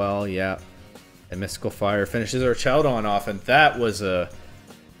out as well, yeah. And Mystical Fire finishes Archaludon off, and that was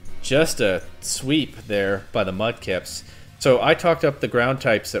just a sweep there by the Mudkips. So I talked up the ground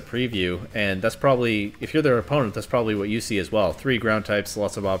types at preview, and that's probably, if you're their opponent, that's probably what you see as well. 3 ground types,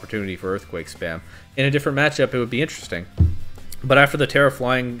 lots of opportunity for Earthquake spam. In a different matchup, it would be interesting. But after the Terra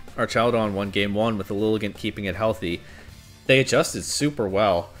Flying Archaludon won Game 1 with the Lilligant keeping it healthy, they adjusted super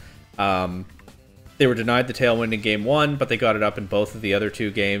well. They were denied the Tailwind in Game 1, but they got it up in both of the other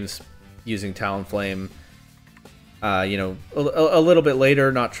 2 games using Talonflame, you know, a little bit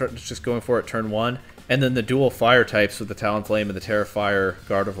later, not just going for it turn 1. And then the dual fire types with the Talonflame and the Terra Fire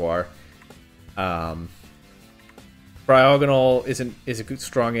Gardevoir. Cryogonal is a good,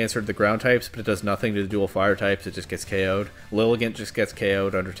 strong answer to the ground types, but it does nothing to the dual fire types. It just gets KO'd. Lilligant just gets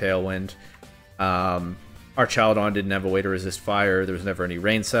KO'd under Tailwind. Archaludon didn't have a way to resist fire. There was never any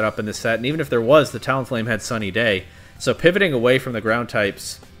rain set up in this set, and even if there was, the Talonflame had Sunny Day. So pivoting away from the ground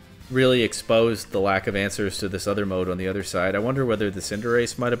types really exposed the lack of answers to this other mode on the other side. I wonder whether the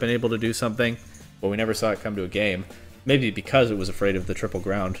Cinderace might have been able to do something, but we never saw it come to a game. Maybe because it was afraid of the triple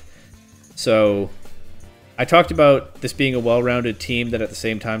ground. So I talked about this being a well-rounded team that at the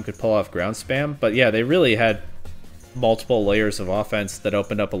same time could pull off ground spam, but yeah, they really had multiple layers of offense that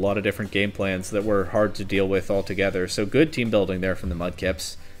opened up a lot of different game plans that were hard to deal with altogether. So good team building there from the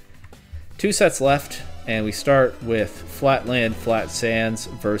Mudkips. 2 sets left, and we start with Flatland Flat Sands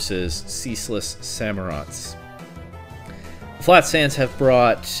versus Ceaseless Samurotts. Flat Sands have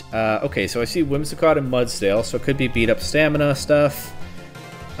brought... okay, so I see Whimsicott and Mudsdale, so it could be beat up stamina stuff.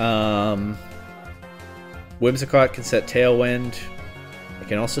 Whimsicott can set Tailwind. They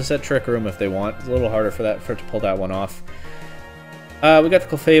can also set Trick Room if they want. It's a little harder for it to pull that one off. We got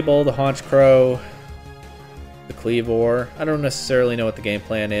the Clefable, the Honchkrow, the Cleavor. I don't necessarily know what the game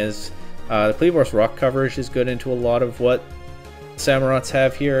plan is. The Cleavor's rock coverage is good into a lot of what Samurotts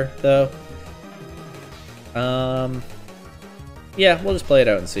have here, though. Yeah, we'll just play it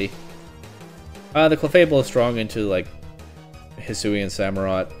out and see. The Clefable is strong into, like, Hisuian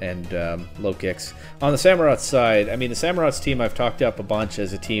Samurott and low kicks. On the Samurott side, I mean, the Samurotts team I've talked up a bunch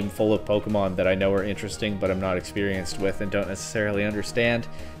as a team full of Pokemon that I know are interesting, but I'm not experienced with and don't necessarily understand.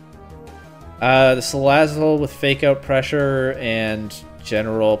 The Salazzle with Fake Out pressure and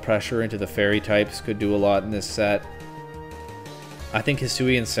general pressure into the Fairy types could do a lot in this set. I think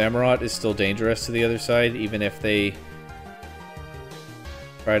Hisuian Samurott is still dangerous to the other side, even if they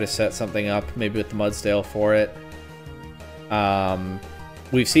try to set something up, maybe with the Mudsdale for it.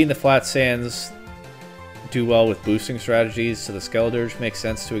 We've seen the Flat Sands do well with boosting strategies, so the Skeledirge makes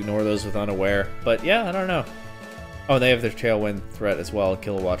sense to ignore those with Unaware. But yeah, I don't know. Oh, they have their Tailwind threat as well,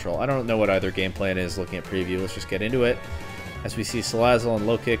 Kilowattrel. I don't know what either game plan is looking at preview. Let's just get into it. As we see Salazzle and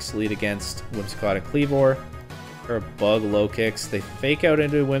Low Kicks lead against Whimsicott and Cleavor. Or Bug Low Kicks. They Fake Out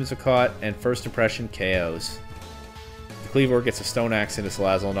into Whimsicott and First Impression KOs. The Cleavor gets a Stone Axe into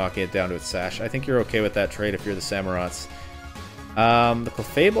Salazzle, knocking it down to its Sash. I think you're okay with that trade if you're the Samurotts. The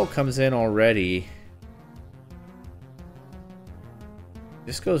Clefable comes in already.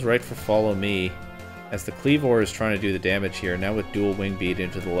 This goes right for Follow Me, as the Cleavor is trying to do the damage here. Now with dual Wing Beat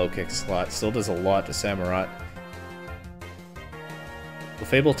into the low kick slot, still does a lot to Samurott.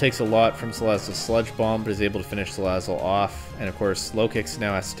 Clefable takes a lot from Salazzle's Sludge Bomb, but is able to finish Salazzle off. And of course, low kicks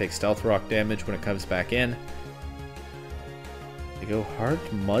now has to take Stealth Rock damage when it comes back in. They go hard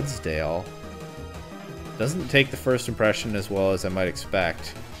to Mudsdale. Doesn't take the First Impression as well as I might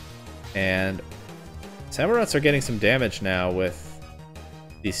expect. And Samurotts are getting some damage now with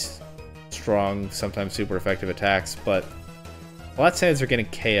these strong, sometimes super effective attacks, but Flat Sands are getting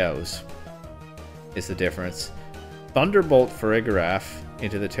KOs, is the difference. Thunderbolt Farigiraf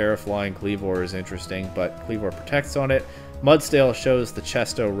into the Terraflying Cleavor is interesting, but Cleavor protects on it. Mudsdale shows the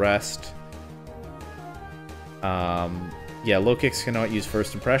Chesto Rest. Yeah, Low Kicks cannot use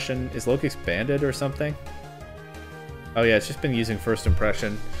First Impression. Is Low Kicks banded or something? Oh yeah, it's just been using First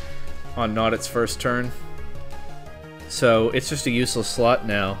Impression on not its first turn. So it's just a useless slot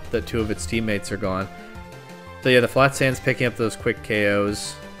now that two of its teammates are gone. So yeah, the Flat Sands picking up those quick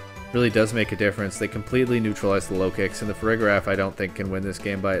KOs really does make a difference. They completely neutralize the Low Kicks, and the Farigiraf I don't think can win this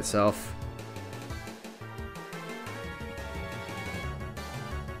game by itself.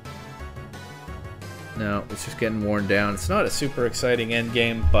 No, it's just getting worn down. It's not a super exciting end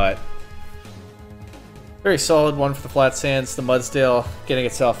game, but very solid one for the Flat Sands. The Mudsdale getting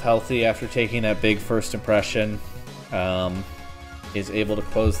itself healthy after taking that big First Impression is able to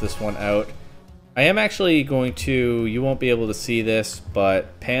close this one out. I am actually going to, you won't be able to see this,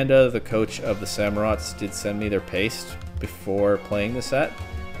 but Panda, the coach of the Samurotts, did send me their paste before playing the set.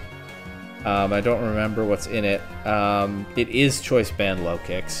 I don't remember what's in it. It is Choice Band Low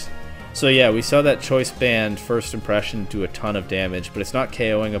Kicks. So yeah, we saw that Choice Band First Impression do a ton of damage, but it's not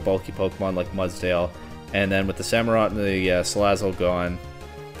KOing a bulky Pokemon like Mudsdale. And then with the Samurott and the Salazzle gone,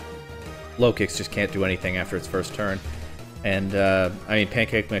 Low Kicks just can't do anything after its first turn. And, I mean,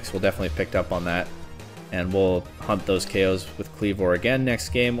 Pancake Mix will definitely pick up on that. And we'll hunt those KOs with Cleavor again next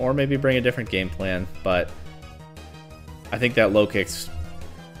game, or maybe bring a different game plan. But I think that Low Kicks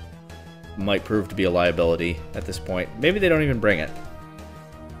might prove to be a liability at this point. Maybe they don't even bring it.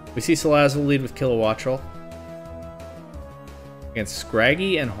 We see Salazzle lead with Kilowattrel against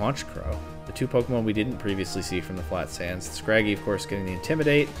Scraggy and Honchkrow, the two Pokemon we didn't previously see from the Flat Sands. Scraggy, of course, getting the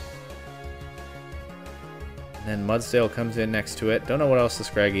Intimidate. And then Mudsdale comes in next to it. Don't know what else the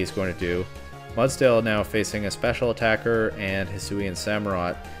Scraggy is going to do. Mudsdale now facing a special attacker and Hisuian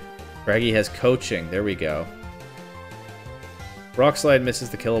Samurott. Scraggy has Coaching. There we go. Rock Slide misses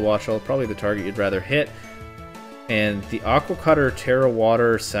the Kilowattrel, probably the target you'd rather hit. And the Aqua Cutter Terra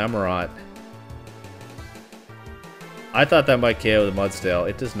Water Samurott. I thought that might KO the Mudsdale.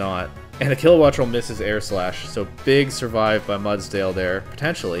 It does not. And the Kilowattrel misses Air Slash, so big survive by Mudsdale there,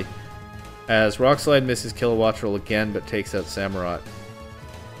 potentially. As Rock Slide misses Kilowattrel again, but takes out Samurott.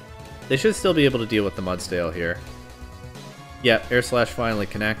 They should still be able to deal with the Mudsdale here. Yeah, Air Slash finally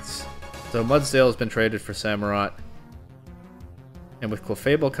connects. So Mudsdale has been traded for Samurott. And with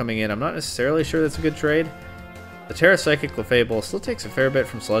Clefable coming in, I'm not necessarily sure that's a good trade. The Terra Psychic Clefable still takes a fair bit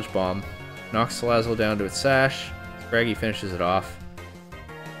from Sludge Bomb. Knocks Salazzle down to its Sash. Craggy finishes it off.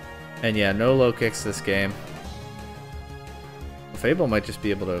 And yeah, no low kicks this game. Clefable might just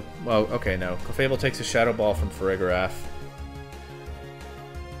be able to... Well, okay, no. Clefable takes a Shadow Ball from Farigiraf.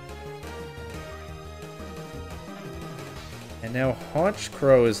 And now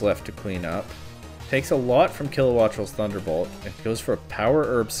Honchkrow is left to clean up. Takes a lot from Kilowattrel's Thunderbolt. And goes for a Power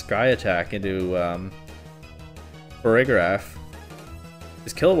Herb Sky Attack into Farigiraf.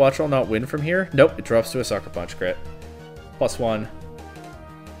 Does Kilowattrel not win from here? Nope, it drops to a Sucker Punch crit. +1.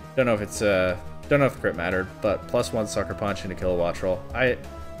 Don't know if it's don't know if the crit mattered, but +1 Sucker Punch into Kilowattrel. I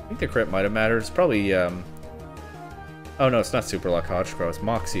think the crit might have mattered. It's probably oh no, it's not Super Luck Honchkrow, it's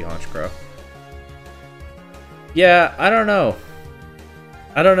Moxie Honchkrow. Yeah, I don't know.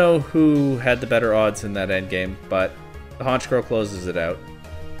 I don't know who had the better odds in that endgame, but the Honchkrow closes it out.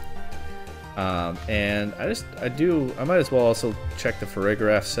 And I might as well also check the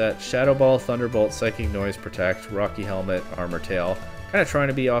Farigiraf set. Shadow Ball, Thunderbolt, Psychic Noise, Protect, Rocky Helmet, Armor Tail. Kind of trying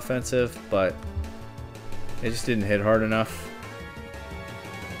to be offensive, but it just didn't hit hard enough.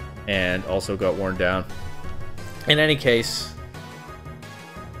 And also got worn down. In any case,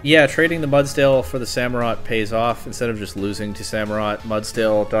 yeah, trading the Mudsdale for the Samurott pays off. Instead of just losing to Samurott,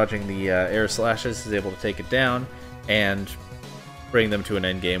 Mudsdale, dodging the air slashes, is able to take it down and bring them to an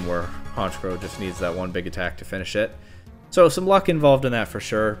endgame where Honchkrow just needs that one big attack to finish it. So some luck involved in that for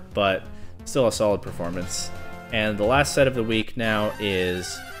sure, but still a solid performance. And the last set of the week now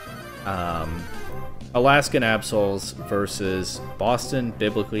is Alaskan Absols versus Boston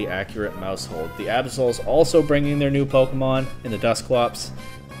Biblically Accurate Maushold. The Absols also bringing their new Pokemon in the Dusclops.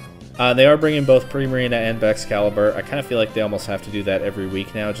 They are bringing both Primarina and Bexcalibur. I kind of feel like they almost have to do that every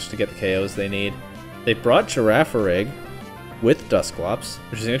week now just to get the KOs they need. They brought Girafarig with Dusclops,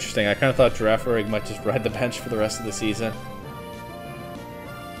 which is interesting. I kind of thought Girafarig might just ride the bench for the rest of the season.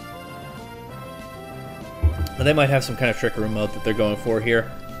 And they might have some kind of Trick Room mode that they're going for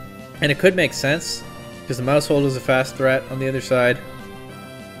here. And it could make sense, because the Maushold is a fast threat on the other side.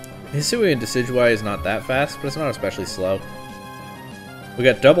 Hisuian Decidueye is not that fast, but it's not especially slow. We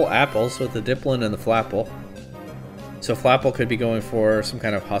got double Apples with the Dipplin and the Flapple. So Flapple could be going for some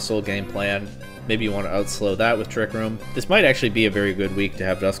kind of hustle game plan. Maybe you want to outslow that with Trick Room. This might actually be a very good week to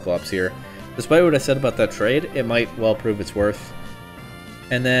have Dusclops here. Despite what I said about that trade, it might well prove its worth.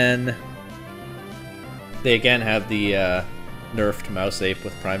 And then they again have the nerfed Mouseape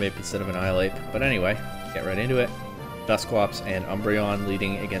with Primeape instead of an Islape. But anyway, get right into it. Dusclops and Umbreon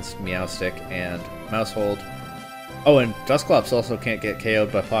leading against Meowstic and Maushold. Oh, and Dusclops also can't get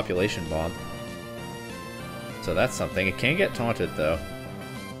KO'd by Population Bomb. So that's something. It can get taunted though.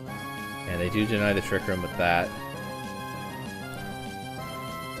 And they do deny the Trick Room with that.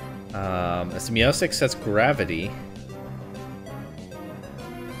 As Meowstic sets Gravity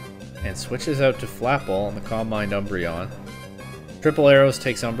and switches out to Flapple on the Calm Mind Umbreon. Triple Arrows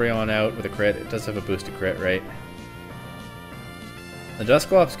takes Umbreon out with a crit. It does have a boosted crit, right? The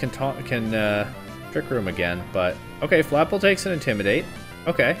Dusclops can Trick Room again, but okay, Flapple takes an Intimidate.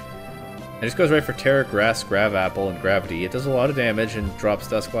 Okay. It just goes right for Terra, Grass, Gravapple, and Gravity. It does a lot of damage and drops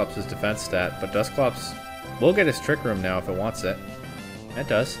Dusclops' defense stat, but Dusclops will get his Trick Room now if it wants it. It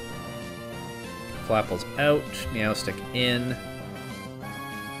does. Flapple's out, Meowstic in.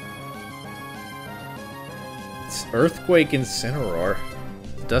 It's Earthquake Incineroar.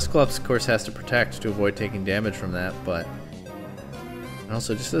 Dusclops, of course, has to protect to avoid taking damage from that, but it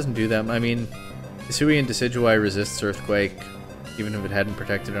also just doesn't do that. I mean, Hisuian Decidueye resists Earthquake. Even if it hadn't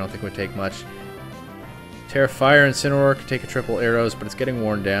protected, I don't think it would take much. Terra Fire and Incineroar could take a triple arrows, but it's getting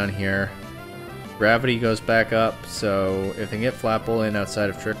worn down here. Gravity goes back up, so if they get Flapple in outside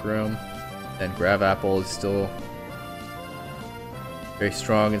of Trick Room, then Gravapple is still very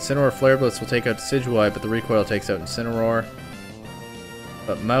strong. Incineroar Flare Blitz will take out Decidueye, but the recoil takes out Incineroar.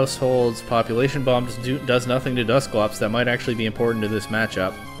 But Maushold's Population Bomb does nothing to Dusclops. That might actually be important to this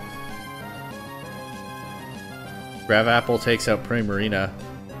matchup. Gravapple takes out Primarina.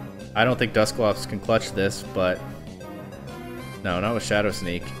 I don't think Dusclops can clutch this, but no, not with Shadow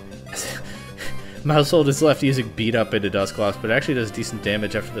Sneak. Maushold is left using Beat Up into Dusclops, but it actually does decent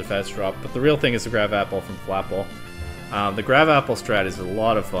damage after the defense drop. But the real thing is the Gravapple from Flapple. The Gravapple strat is a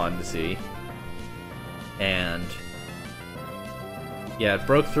lot of fun to see. And yeah, it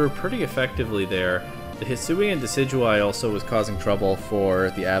broke through pretty effectively there. The Hisuian Decidueye also was causing trouble for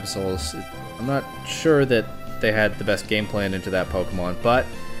the Absols. I'm not sure that they had the best game plan into that Pokemon, but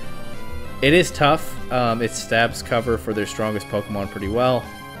it is tough. It stabs cover for their strongest Pokemon pretty well.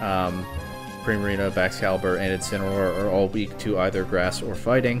 Primarina, Baxcalibur, and Incineroar are all weak to either Grass or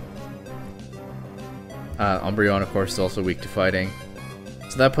Fighting. Umbreon, of course, is also weak to Fighting.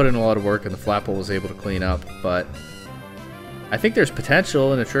 So that put in a lot of work, and the Flapple was able to clean up, but I think there's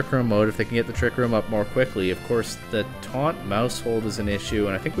potential in a Trick Room mode if they can get the Trick Room up more quickly. Of course, the Taunt Maushold is an issue,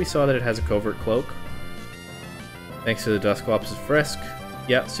 and I think we saw that it has a Covert Cloak. Thanks to the Dusclops' Frisk.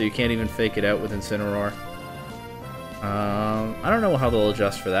 Yeah, so you can't even fake it out with Incineroar. I don't know how they'll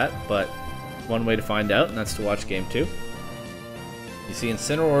adjust for that, but one way to find out, and that's to watch Game 2. You see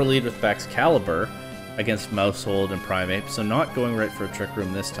Incineroar lead with Baxcalibur against Maushold and Primeape, so not going right for a Trick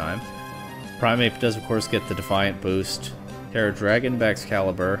Room this time. Primeape does, of course, get the Defiant boost. Terra Dragon,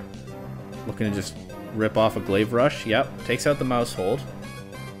 Baxcalibur. Looking to just rip off a Glaive Rush. Yep, takes out the Maushold.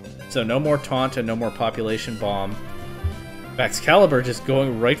 So no more Taunt and no more Population Bomb. Baxcalibur just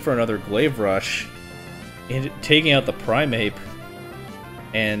going right for another Glaive Rush. And taking out the Primeape.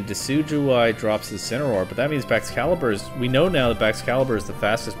 And Decidueye drops the Incineroar, but that means Baxcalibur is... We know now that Baxcalibur is the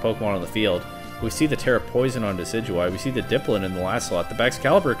fastest Pokemon on the field. We see the Terra Poison on Decidueye. We see the Dipplin in the last slot. The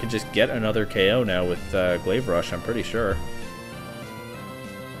Baxcalibur could just get another KO now with Glaive Rush, I'm pretty sure.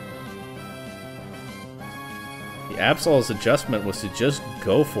 The Absols adjustment was to just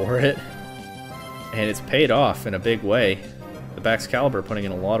go for it. And it's paid off in a big way. The Baxcalibur putting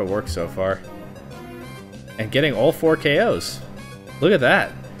in a lot of work so far. And getting all 4 KOs. Look at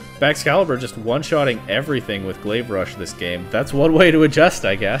that. Baxcalibur just one-shotting everything with Glaive Rush this game. That's one way to adjust,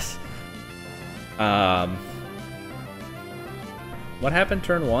 I guess. What happened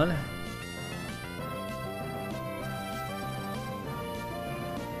turn 1?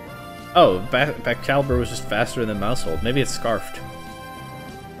 Oh, Baxcalibur was just faster than Maushold. Maybe it's Scarfed.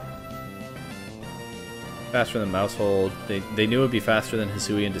 Faster than Maushold. They knew it would be faster than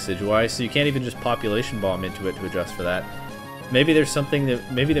Hisui and Decidueye, so you can't even just Population Bomb into it to adjust for that. Maybe there's something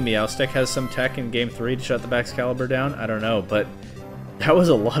that... Maybe the Meowstic has some tech in Game 3 to shut the Baxcalibur down? I don't know, but that was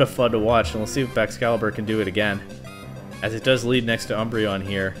a lot of fun to watch, and we'll see if Baxcalibur can do it again. As it does lead next to Umbreon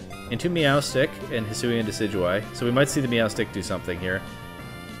here. Into Meowstic and Hisui and Decidueye, so we might see the Meowstic do something here.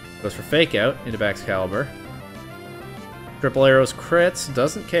 Goes for Fake Out into Baxcalibur. Triple Arrows crits,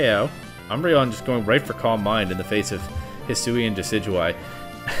 doesn't KO. Umbreon just going right for Calm Mind in the face of Hisui and Decidueye.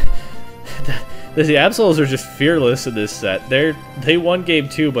 The Absols are just fearless in this set. They won Game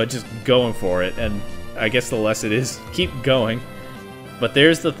 2 by just going for it, and I guess the lesson is keep going. But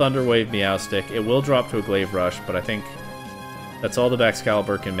there's the Thunder Wave Meowstic. It will drop to a Glaive Rush, but I think that's all the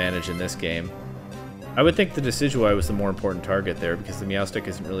Baxcalibur can manage in this game. I would think the Decidueye was the more important target there, because the Meowstic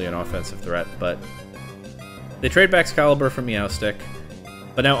isn't really an offensive threat, but they trade Baxcalibur for Meowstic.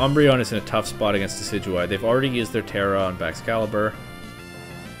 But now Umbreon is in a tough spot against Decidueye. They've already used their Terra on Baxcalibur,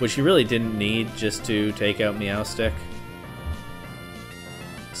 which you really didn't need just to take out Meowstic.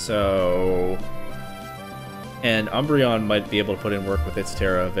 So... And Umbreon might be able to put in work with its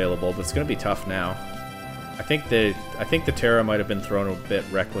Terra available, but it's going to be tough now. I think the Terra might have been thrown a bit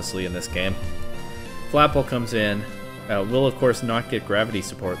recklessly in this game. Flapple comes in. Will, of course, not get gravity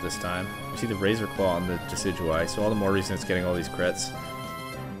support this time. We see the Razor Claw on the Decidueye, so all the more reason it's getting all these crits.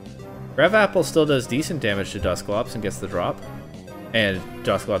 Gravapple still does decent damage to Dusclops and gets the drop. And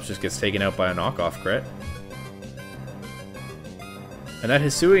Dusclops just gets taken out by a knockoff crit. And that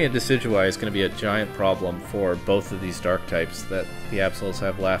Hisui and Decidueye is going to be a giant problem for both of these dark types that the Absols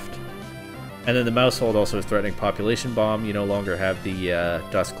have left. And then the Maushold also is threatening Population Bomb. You no longer have the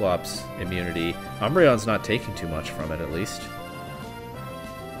Dusclops immunity. Umbreon's not taking too much from it, at least.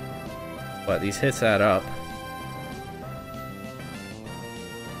 But these hits add up.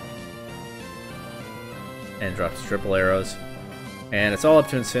 And drops triple arrows. And it's all up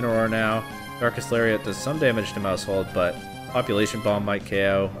to Incineroar now. Darkest Lariat does some damage to Maushold, but Population Bomb might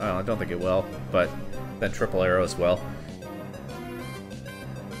KO. I don't think it will, but then triple arrow as well.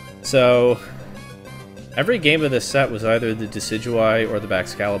 So, every game of this set was either the Decidueye or the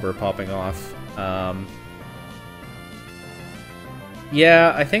Baxcalibur popping off.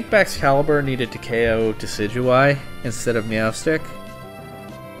 Yeah, I think Baxcalibur needed to KO Decidueye instead of Meowstic.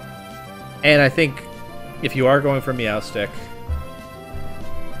 And I think if you are going for Meowstic,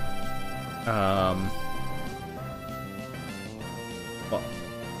 well,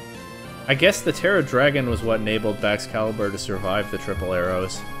 I guess the Terra Dragon was what enabled Baxcalibur to survive the triple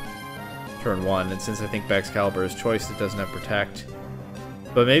arrows turn 1, and since I think Baxcalibur is choice, it doesn't have Protect.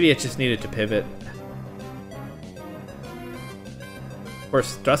 But maybe it just needed to pivot. Of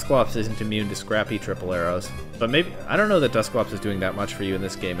course, Dusclops isn't immune to scrappy triple arrows, but maybe, I don't know that Dusclops is doing that much for you in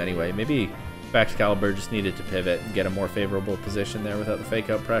this game anyway. Maybe Baxcalibur just needed to pivot and get a more favorable position there without the fake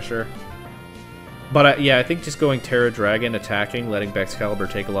out pressure. But yeah, I think just going Terra Dragon, attacking, letting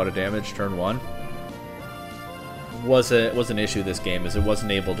Baxcalibur take a lot of damage turn 1 was an issue this game, as it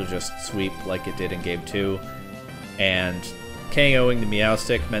wasn't able to just sweep like it did in game 2. And KOing the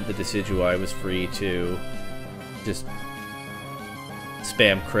Meowstic meant the Decidueye was free to just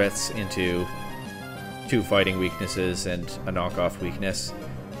spam crits into 2 fighting weaknesses and a knockoff weakness,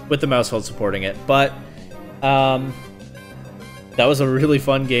 with the Maushold supporting it. But that was a really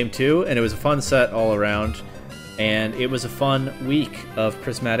fun game too, and it was a fun set all around, and it was a fun week of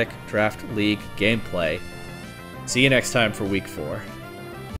Prismatic Draft League gameplay. See you next time for Week 4.